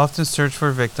that he often searched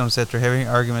for victims after having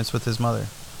arguments with his mother,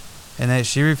 and that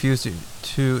she refused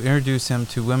to introduce him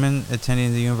to women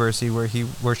attending the university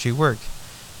where she worked.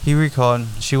 He recalled,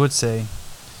 she would say,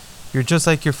 "You're just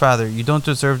like your father. You don't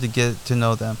deserve to get to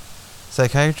know them."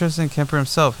 Psychiatrists and Kemper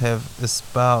himself have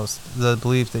espoused the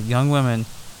belief that young women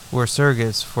were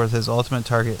surrogates for his ultimate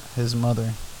target, his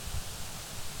mother.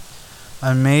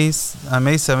 On May 7,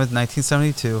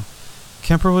 1972,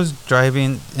 Kemper was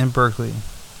driving in Berkeley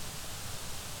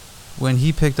when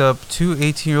he picked up 2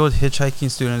 18-year-old hitchhiking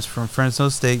students from Fresno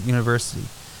State University,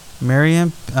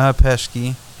 Marianne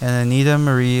Peschke and Anita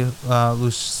Marie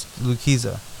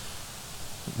Luquiza,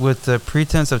 with the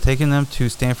pretense of taking them to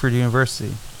Stanford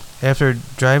University. After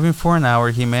driving for an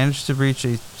hour, he managed to reach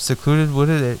a secluded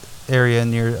wooded area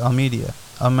near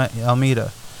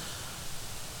Almeda,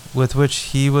 with which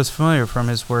he was familiar from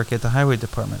his work at the Highway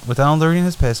Department. Without alerting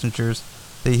his passengers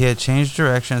that he had changed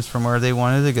directions from where they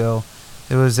wanted to go,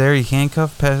 it was there he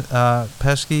handcuffed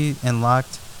Peschke and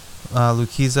locked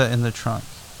Luquiza in the trunk,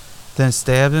 then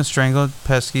stabbed and strangled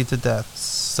Peschke to death,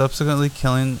 subsequently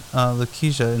killing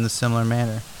Luquiza in a similar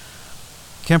manner.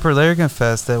 Kemper later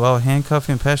confessed that while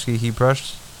handcuffing Peschke, he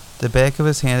brushed the back of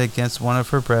his hand against one of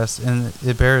her breasts and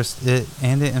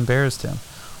it embarrassed him.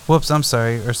 "Whoops, I'm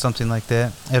sorry," or something like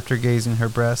that, after gazing her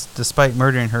breast, despite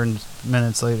murdering her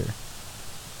minutes later.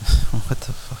 What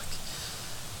the fuck?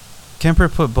 Kemper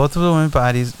put both of the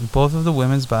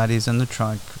women's bodies in the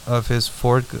trunk of his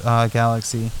Ford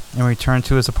Galaxy and returned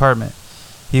to his apartment.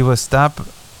 He was stopped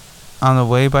on the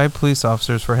way by police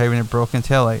officers for having a broken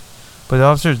taillight, but the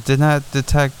officers did not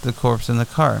detect the corpse in the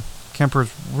car. Kemper's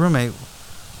roommate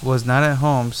was not at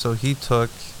home, so he took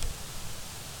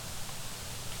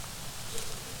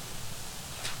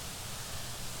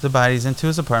the bodies into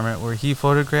his apartment, where he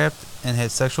photographed and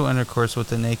had sexual intercourse with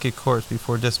the naked corpse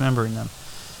before dismembering them.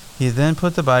 He then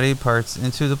put the body parts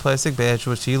into the plastic bag,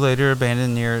 which he later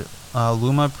abandoned near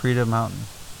Loma Prieta Mountain.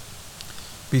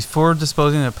 Before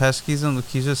disposing of Peschke's and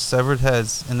Luquiza's severed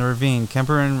heads in the ravine,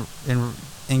 Kemper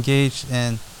engaged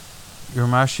in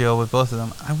immortio with both of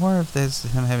them. I wonder if that's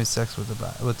him having sex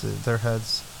with their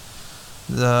heads.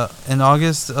 In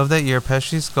August of that year,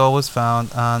 Peschke's skull was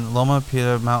found on Loma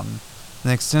Prieta Mountain.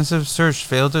 An extensive search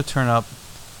failed to turn up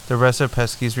the rest of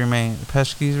Peschke's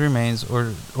remains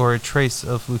or a trace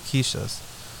of Luquiza's.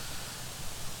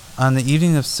 On the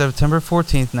evening of September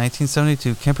 14th,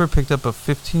 1972, Kemper picked up a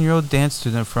 15-year-old dance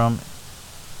student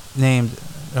named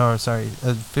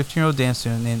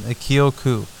Akio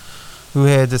Ku, who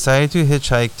had decided to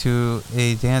hitchhike to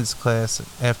a dance class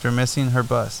after missing her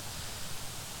bus.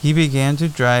 He began to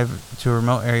drive to a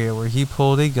remote area where he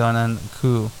pulled a gun on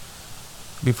Ku,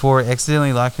 before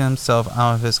accidentally locking himself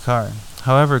out of his car.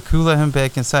 However, Koo let him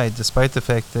back inside, despite the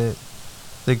fact that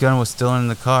the gun was still in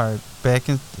the car. Back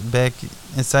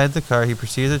inside the car, he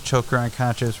proceeded to choke her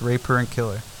unconscious, rape her, and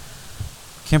kill her.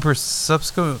 Kemper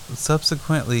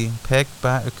subsequently packed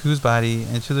Koo's body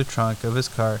into the trunk of his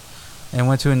car and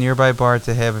went to a nearby bar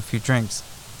to have a few drinks,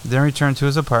 then returned to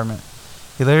his apartment.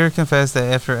 He later confessed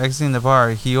that after exiting the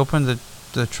bar, he opened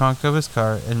the trunk of his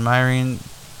car, admiring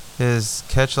his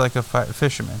catch like a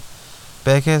fisherman.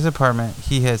 Back at his apartment,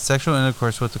 he had sexual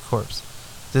intercourse with the corpse,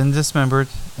 then dismembered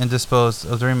and disposed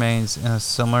of the remains in a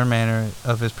similar manner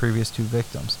of his previous two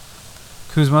victims.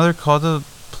 Koo's mother called the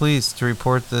police to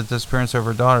report the disappearance of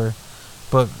her daughter,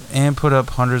 and put up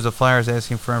hundreds of flyers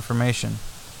asking for information,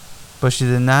 but she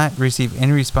did not receive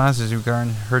any responses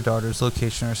regarding her daughter's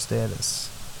location or status.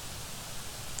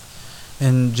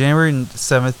 In January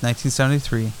 7th,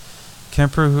 1973,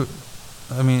 Kemper,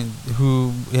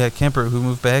 who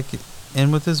moved back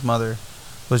in with his mother,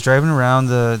 was driving around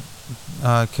the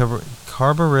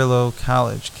Carbarillo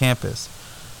College campus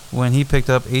when he picked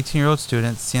up 18-year-old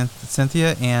students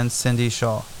Cynthia and Cindy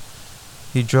Shaw.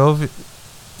 He drove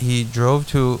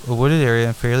to a wooded area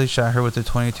and fatally shot her with a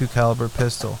 .22 caliber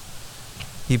pistol.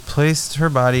 He placed her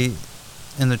body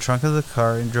in the trunk of the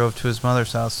car and drove to his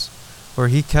mother's house, where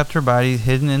he kept her body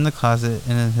hidden in the closet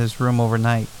and in his room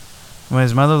overnight. When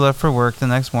his mother left for work the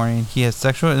next morning, he had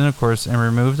sexual intercourse and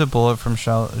removed a bullet from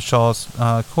Shaw's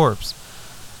corpse.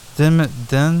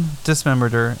 Then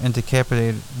dismembered her and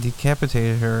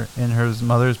decapitated her in her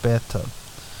mother's bathtub.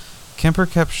 Kemper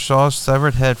kept Shaw's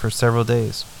severed head for several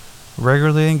days,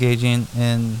 regularly engaging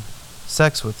in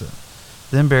sex with it,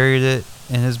 then buried it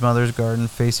in his mother's garden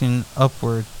facing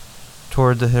upward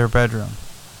toward her bedroom.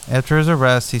 After his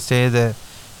arrest, he stated that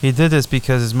he did this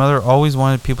because his mother always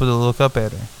wanted people to look up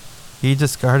at her. He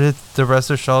discarded the rest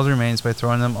of Shaw's remains by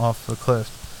throwing them off the cliff.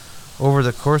 Over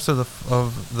the course of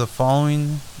the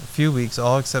following few weeks,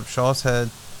 all except Shaw's head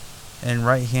and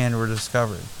right hand were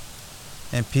discovered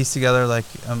and pieced together like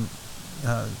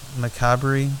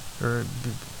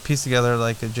pieced together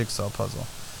like a jigsaw puzzle.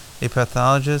 A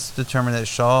pathologist determined that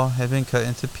Shaw had been cut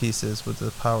into pieces with a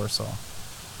power saw.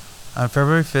 On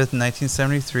February 5th,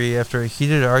 1973, after a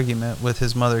heated argument with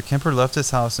his mother, Kemper left his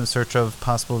house in search of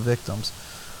possible victims,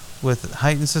 with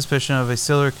heightened suspicion of a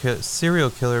serial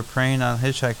killer preying on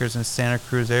hitchhikers in Santa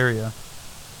Cruz area.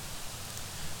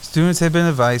 Students had been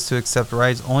advised to accept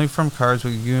rides only from cars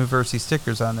with university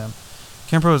stickers on them.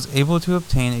 Kemper was able to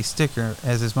obtain a sticker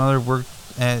as his mother worked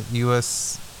at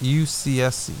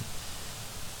UCSC.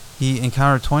 He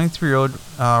encountered 23-year-old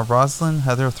Rosalind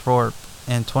Heather Thorpe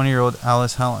and 20-year-old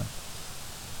Alice Helen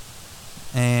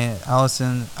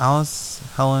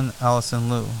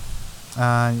Lou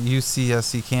on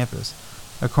UCSC campus.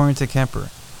 According to Kemper,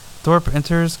 Thorpe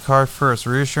enters car first,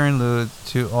 reassuring Lou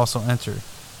to also enter.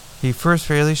 He first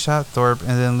fatally shot Thorpe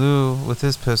and then Lou with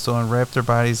his pistol and wrapped their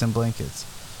bodies in blankets.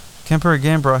 Kemper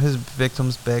again brought his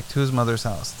victims back to his mother's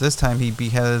house. This time he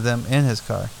beheaded them in his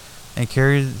car and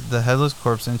carried the headless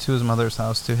corpse into his mother's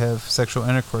house to have sexual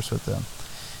intercourse with them.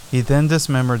 He then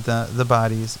dismembered the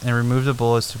bodies and removed the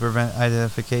bullets to prevent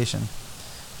identification,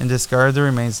 and discarded the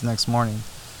remains the next morning.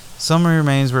 Some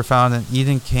remains were found in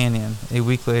Eden Canyon a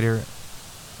week later.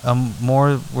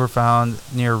 More were found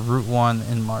near Route 1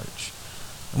 in March.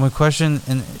 When questioned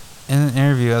in an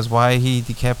interview as why he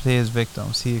decapitated his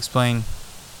victims, he explained,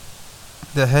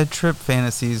 "The head trip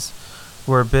fantasies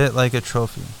were a bit like a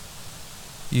trophy.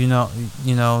 You know,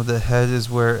 the head is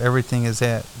where everything is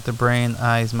at, the brain,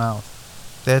 eyes, mouth.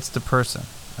 That's the person.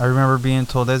 I remember being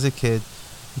told as a kid,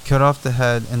 you cut off the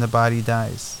head and the body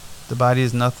dies. The body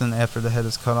is nothing after the head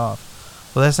is cut off.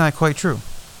 Well, that's not quite true.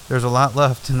 There's a lot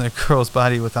left in the girl's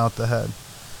body without the head."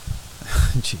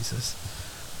 Jesus.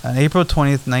 On April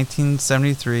 20th,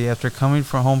 1973, after coming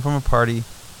home from a party,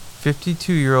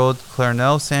 52-year-old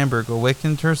Clarnell Sandberg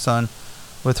awakened her son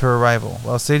with her arrival.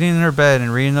 While sitting in her bed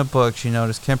and reading a book, she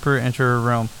noticed Kemper enter her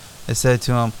room and said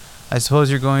to him, "I suppose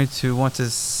you're going to want to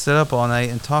sit up all night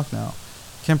and talk now."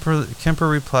 Kemper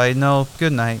replied, "No,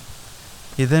 good night."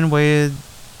 He then waited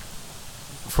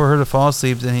for her to fall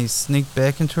asleep, then he sneaked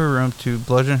back into her room to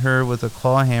bludgeon her with a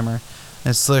claw hammer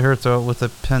and slit her throat with a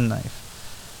penknife.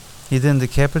 He then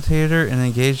decapitated her and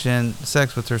engaged in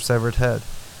sex with her severed head,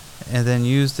 and then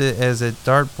used it as a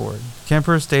dartboard.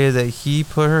 Kemper stated that he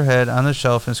put her head on the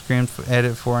shelf and screamed at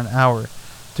it for an hour,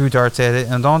 threw darts at it,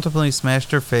 and ultimately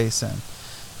smashed her face in.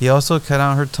 He also cut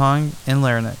out her tongue and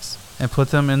larynx and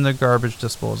put them in the garbage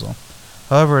disposal.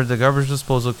 However, the garbage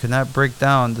disposal could not break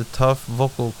down the tough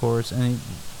vocal cords and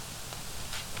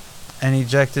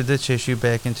ejected the tissue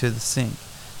back into the sink.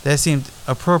 That seemed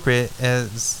appropriate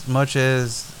as much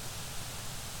as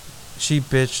she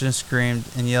bitched and screamed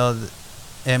and yelled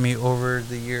at me over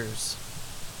the years.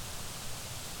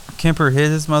 Kemper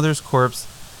hid his mother's corpse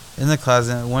in the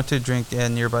closet and went to drink at a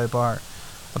nearby bar.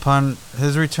 Upon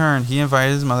his return, he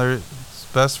invited his mother's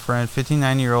best friend,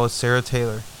 59-year-old Sarah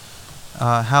Taylor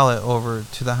Hallett, over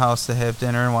to the house to have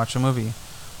dinner and watch a movie.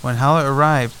 When Hallett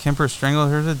arrived, Kemper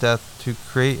strangled her to death to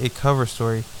create a cover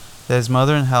story that his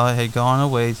mother and Hallett had gone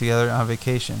away together on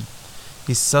vacation.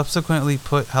 He subsequently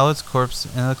put Hallett's corpse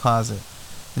in the closet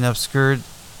and obscured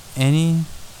any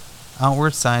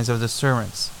outward signs of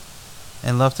disturbance,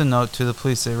 and left a note to the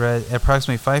police that read, at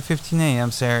approximately 5:15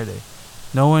 a.m. Saturday,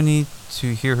 no one need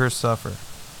to hear her suffer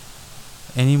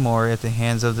anymore at the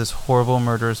hands of this horrible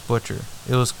murderous butcher.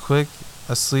 It was quick,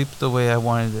 asleep the way I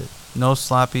wanted it. No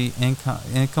sloppy,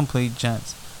 incomplete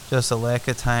gents. Just a lack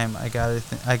of time. I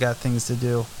got things to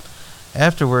do.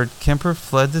 Afterward, Kemper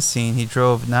fled the scene. He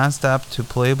drove nonstop to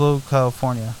Pueblo,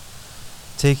 California,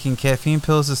 taking caffeine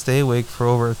pills to stay awake for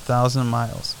over 1,000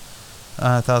 miles.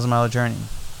 A 1,000-mile journey.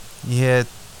 He had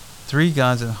 3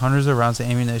 guns and hundreds of rounds of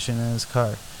ammunition in his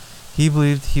car. He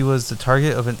believed he was the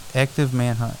target of an active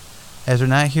manhunt. After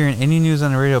not hearing any news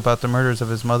on the radio about the murders of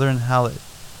his mother and Hallett,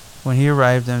 when he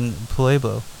arrived in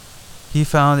Pueblo, he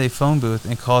found a phone booth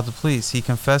and called the police. He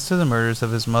confessed to the murders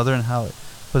of his mother and Hallett,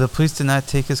 but the police did not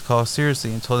take his call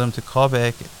seriously and told him to call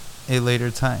back a later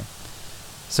time.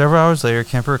 Several hours later,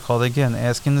 Kemper called again,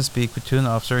 asking to speak to an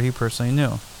officer he personally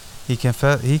knew. He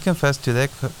confessed to that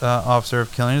officer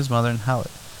of killing his mother and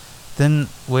Hallett, then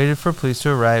waited for police to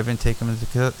arrive and take him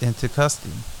into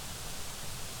custody.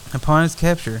 Upon his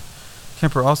capture,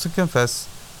 Kemper also confessed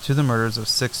to the murders of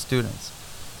 6 students.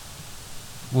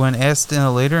 When asked in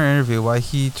a later interview why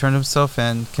he turned himself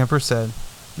in, Kemper said,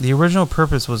 "The original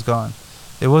purpose was gone.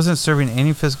 It wasn't serving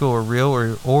any physical or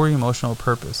real or emotional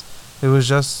purpose. It was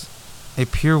just a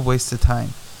pure waste of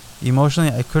time.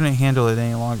 Emotionally, I couldn't handle it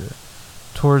any longer.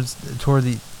 Toward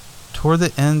the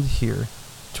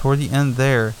end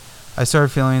there, I started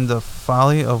feeling the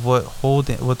folly of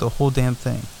the whole damn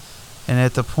thing, and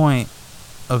at the point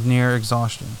of near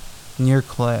exhaustion, near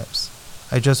collapse.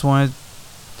 I just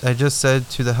said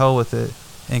to the hell with it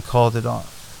and called it off."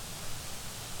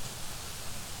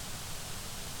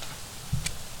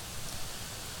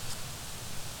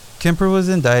 Kemper was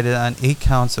indicted on 8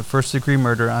 counts of first-degree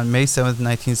murder on May 7,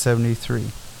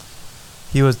 1973.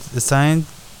 He was assigned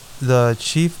the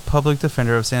Chief Public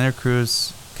Defender of Santa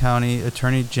Cruz County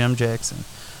Attorney Jim Jackson.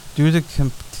 Due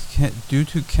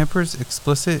to Kemper's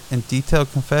explicit and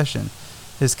detailed confession,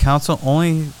 his counsel's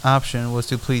only option was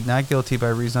to plead not guilty by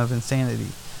reason of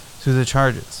insanity to the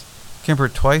charges. Kemper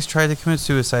twice tried to commit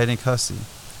suicide in custody.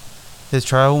 His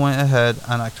trial went ahead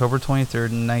on October 23,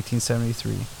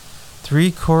 1973.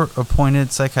 3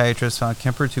 court-appointed psychiatrists found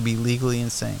Kemper to be legally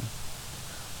insane.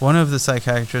 One of the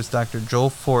psychiatrists, Dr. Joel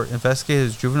Fort, investigated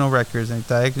his juvenile records and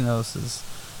diagnosed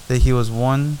that he was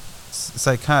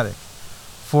psychotic.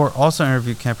 Fort also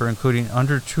interviewed Kemper, including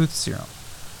under truth serum,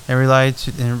 and relayed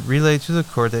to the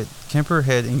court that Kemper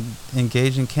had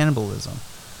engaged in cannibalism,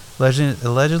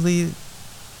 allegedly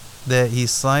that he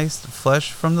sliced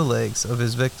flesh from the legs of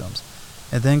his victims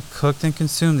and then cooked and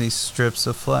consumed these strips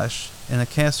of flesh in a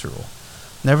casserole.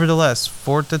 Nevertheless,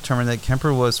 Fort determined that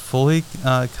Kemper was fully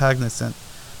cognizant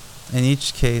in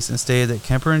each case and stated that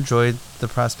Kemper enjoyed the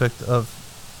prospect of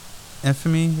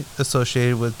infamy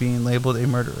associated with being labeled a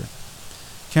murderer.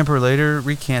 Kemper later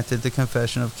recanted the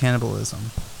confession of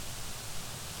cannibalism.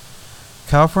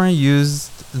 California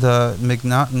used the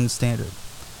McNaughton standard,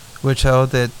 which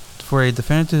held that for a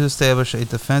defendant to establish a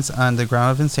defense on the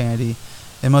ground of insanity,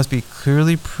 it must be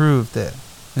clearly proved that,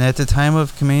 and at the time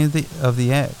of committing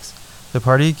the acts, the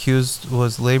party accused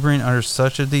was laboring under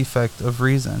such a defect of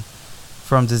reason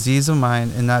from disease of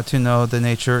mind and not to know the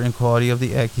nature and quality of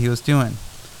the act he was doing,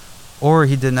 or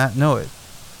he did not know it,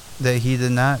 that he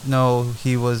did not know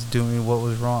he was doing what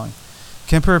was wrong.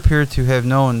 Kemper appeared to have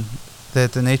known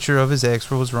that the nature of his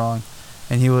acts was wrong,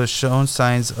 and he was shown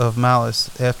signs of malice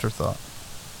afterthought.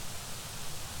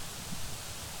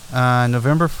 On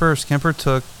November 1st, Kemper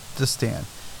took the stand.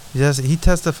 He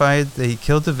testified that he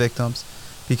killed the victims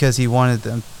because he wanted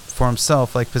them for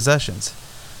himself like possessions,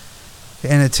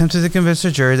 and attempted to convince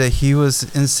the jury that he was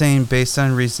insane based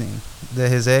on reasoning, that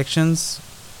his actions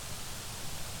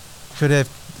could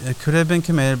have been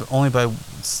committed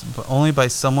only by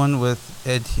someone with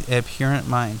adherent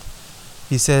mind.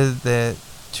 He said that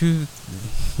two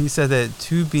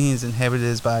beings inhabited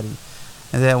his body,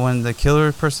 and that when the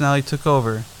killer personality took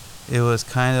over, it was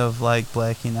kind of like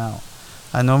blacking out.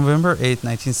 On November 8,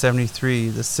 1973,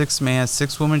 the 6-man,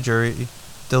 6-woman jury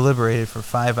deliberated for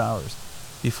 5 hours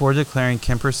before declaring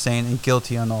Kemper sane and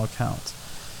guilty on all counts.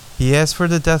 He asked for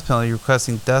the death penalty,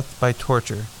 requesting death by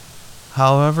torture.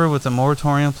 However, with a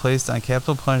moratorium placed on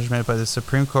capital punishment by the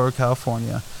Supreme Court of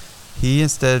California, he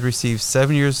instead received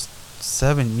 7 years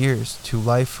to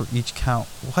life for each count.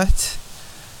 What?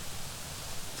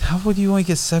 How would you only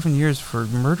get 7 years for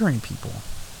murdering people?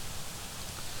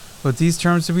 With these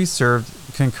terms to be served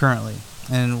concurrently,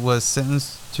 and was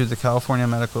sentenced to the California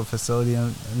Medical Facility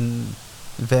in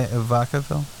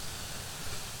Vacaville.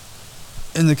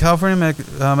 In the California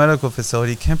Medical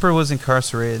Facility, Kemper was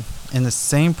incarcerated in the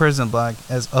same prison block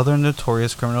as other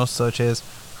notorious criminals such as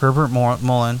Herbert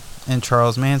Mullen and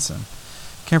Charles Manson.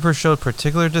 Kemper showed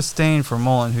particular disdain for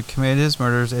Mullen, who committed his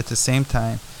murders at the same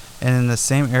time and in the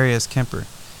same area as Kemper.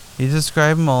 He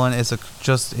described Mullen as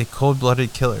just a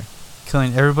cold-blooded killer,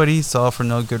 killing everybody he saw for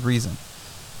no good reason.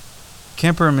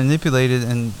 Kemper manipulated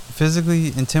and physically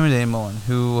intimidated Mullen,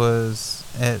 who was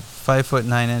at 5 foot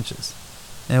 9 inches,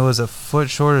 and was a foot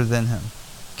shorter than him.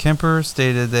 Kemper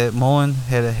stated that Mullen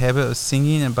had a habit of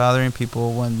singing and bothering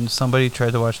people when somebody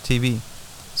tried to watch TV,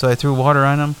 so I threw water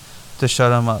on him to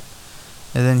shut him up.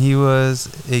 And then he was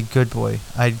a good boy.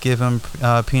 I'd give him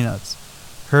peanuts.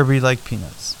 Herbie liked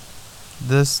peanuts.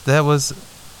 That was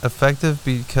effective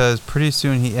because pretty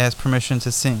soon he asked permission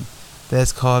to sing.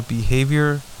 That's called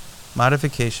behavior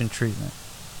modification treatment.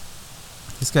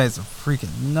 This guy's a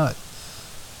freaking nut.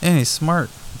 And he's smart.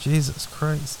 Jesus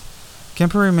Christ.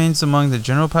 Kemper remains among the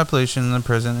general population in the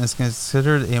prison and is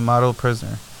considered a model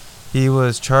prisoner. He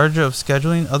was charged of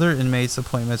scheduling other inmates'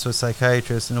 appointments with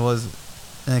psychiatrists and was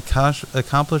an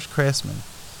accomplished craftsman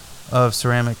of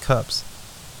ceramic cups.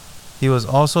 He was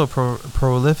also a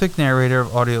prolific narrator of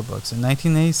audiobooks. In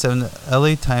 1987, the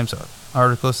LA Times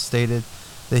article stated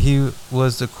that he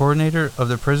was the coordinator of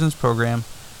the prison's program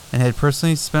and had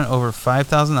personally spent over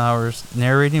 5,000 hours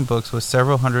narrating books with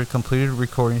several hundred completed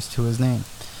recordings to his name.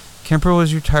 Kemper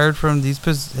was retired from these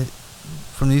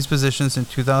positions in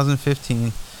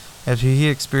 2015 after he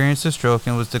experienced a stroke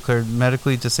and was declared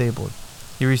medically disabled.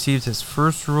 He received his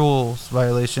first rules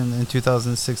violation in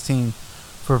 2016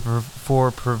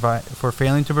 for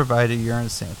failing to provide a urine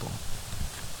sample.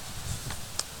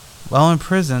 While in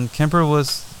prison, Kemper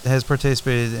has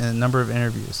participated in a number of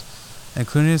interviews,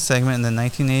 including a segment in the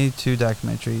 1982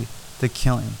 documentary The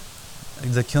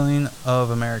Killing of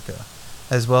America,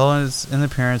 as well as an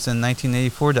appearance in the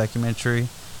 1984 documentary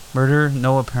Murder,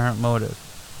 No Apparent Motive.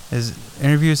 His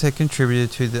interviews had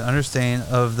contributed to the understanding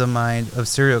of the mind of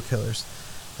serial killers.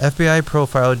 FBI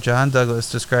profiler John Douglas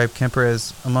described Kemper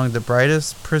as among the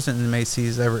brightest prison inmates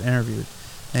he's ever interviewed,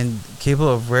 and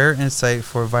capable of rare insight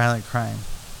for violent crime.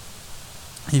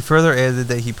 He further added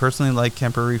that he personally liked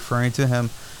Kemper, referring to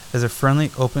him as a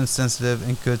friendly, open, sensitive,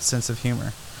 and good sense of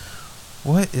humor.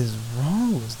 What is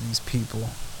wrong with these people?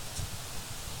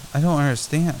 I don't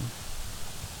understand.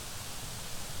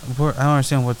 I don't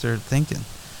understand what they're thinking.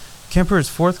 Kemper is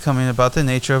forthcoming about the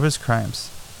nature of his crimes,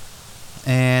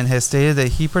 and has stated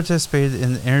that he participated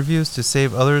in the interviews to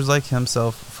save others like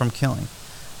himself from killing.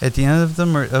 At the end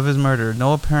of his murder,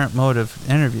 No Apparent Motive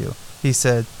interview, he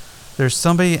said, "There's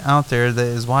somebody out there that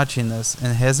is watching this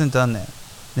and hasn't done that.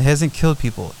 It hasn't killed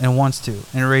people and wants to,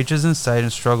 and rages inside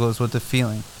and struggles with the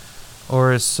feeling,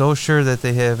 or is so sure that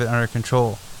they have it under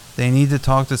control. They need to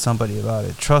talk to somebody about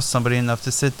it, trust somebody enough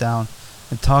to sit down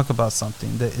and talk about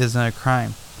something that isn't a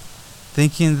crime.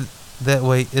 Thinking that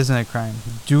way isn't a crime.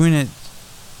 Doing it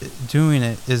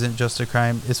isn't just a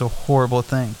crime. It's a horrible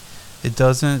thing. It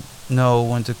doesn't know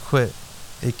when to quit.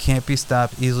 It can't be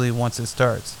stopped easily once it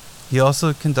starts." He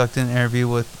also conducted an interview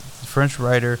with French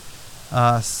writer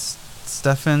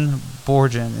Stéphane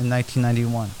Bourgen in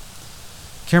 1991.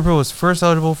 Kemper was first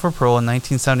eligible for parole in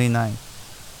 1979.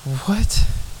 What?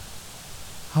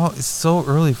 How? It's so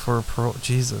early for parole.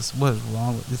 Jesus, what is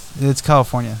wrong with this? It's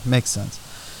California. Makes sense.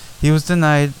 He was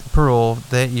denied parole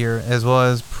that year, as well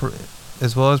as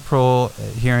parole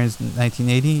hearings in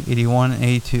 1980, 81, and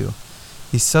 82.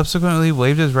 He subsequently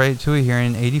waived his right to a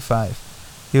hearing in 85.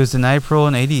 He was denied parole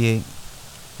in 88,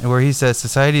 where he said,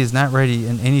 "Society is not ready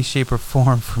in any shape or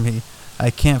form for me. I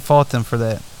can't fault them for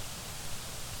that."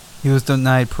 He was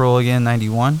denied parole again in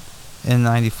 91 and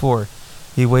 94.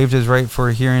 He waived his right for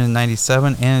a hearing in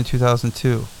 97 and in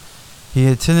 2002. He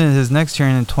attended his next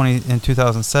hearing in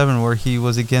 2007, where he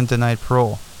was again denied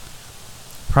parole.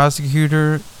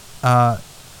 Prosecutor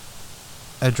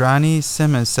Adrani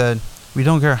Simmons said, "We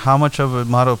don't care how much of a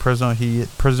model prisoner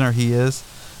he is,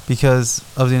 because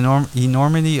of the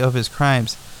enormity of his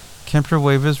crimes." Kemper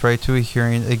waived his right to a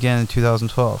hearing again in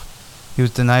 2012. He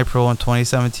was denied parole in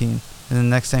 2017, and the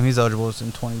next time he's eligible is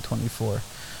in 2024.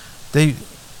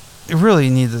 really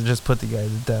need to just put the guy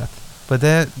to death. But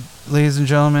that, ladies and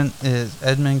gentlemen, is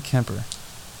Edmund Kemper.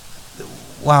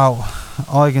 Wow.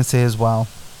 All I can say is wow.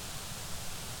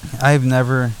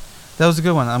 That was a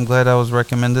good one. I'm glad I was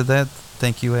recommended that.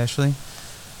 Thank you, Ashley.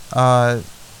 I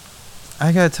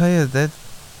gotta tell you that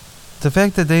the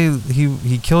fact that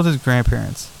he killed his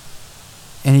grandparents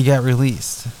and he got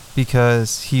released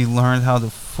because he learned how to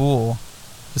fool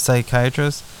the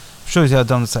psychiatrist shows you how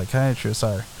dumb the psychiatrists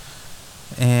are,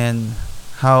 and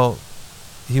how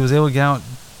he was able to get out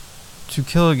to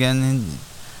kill again.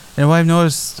 And what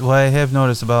I have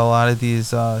noticed about a lot of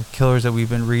these killers that we've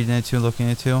been reading into, looking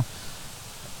into,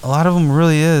 a lot of them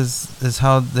really is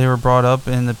how they were brought up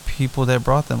and the people that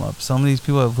brought them up. Some of these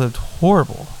people have lived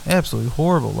horrible, absolutely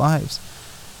horrible lives.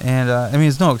 And, I mean,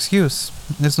 it's no excuse.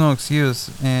 It's no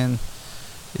excuse. And,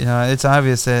 you know, it's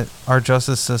obvious that our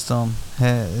justice system,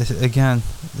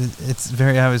 it's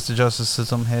very obvious the justice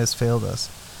system has failed us.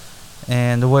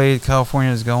 And the way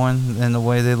California is going and the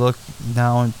way they look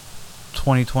now in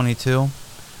 2022,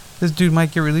 this dude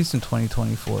might get released in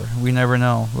 2024. We never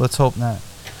know. Let's hope not.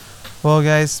 Well,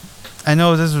 guys, I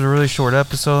know this was a really short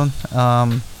episode.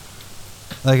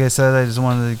 Like I said, I just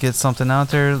wanted to get something out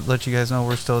there, let you guys know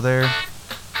we're still there.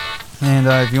 And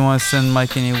if you want to send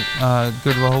Mike any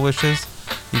good well wishes,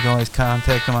 you can always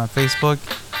contact him on Facebook.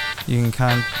 You can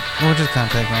just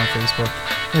contact him on Facebook.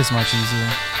 It's much easier.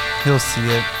 He'll see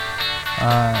it.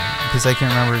 Because I can't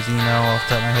remember his email off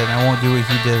the top of my head. And I won't do what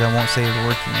he did. I won't say his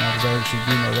work email because I actually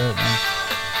do know that one.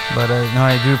 But no,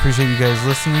 I do appreciate you guys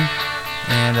listening.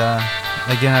 And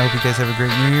again, I hope you guys have a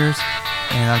great New Year's.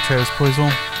 And I'm Travis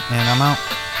Poisel, and I'm out.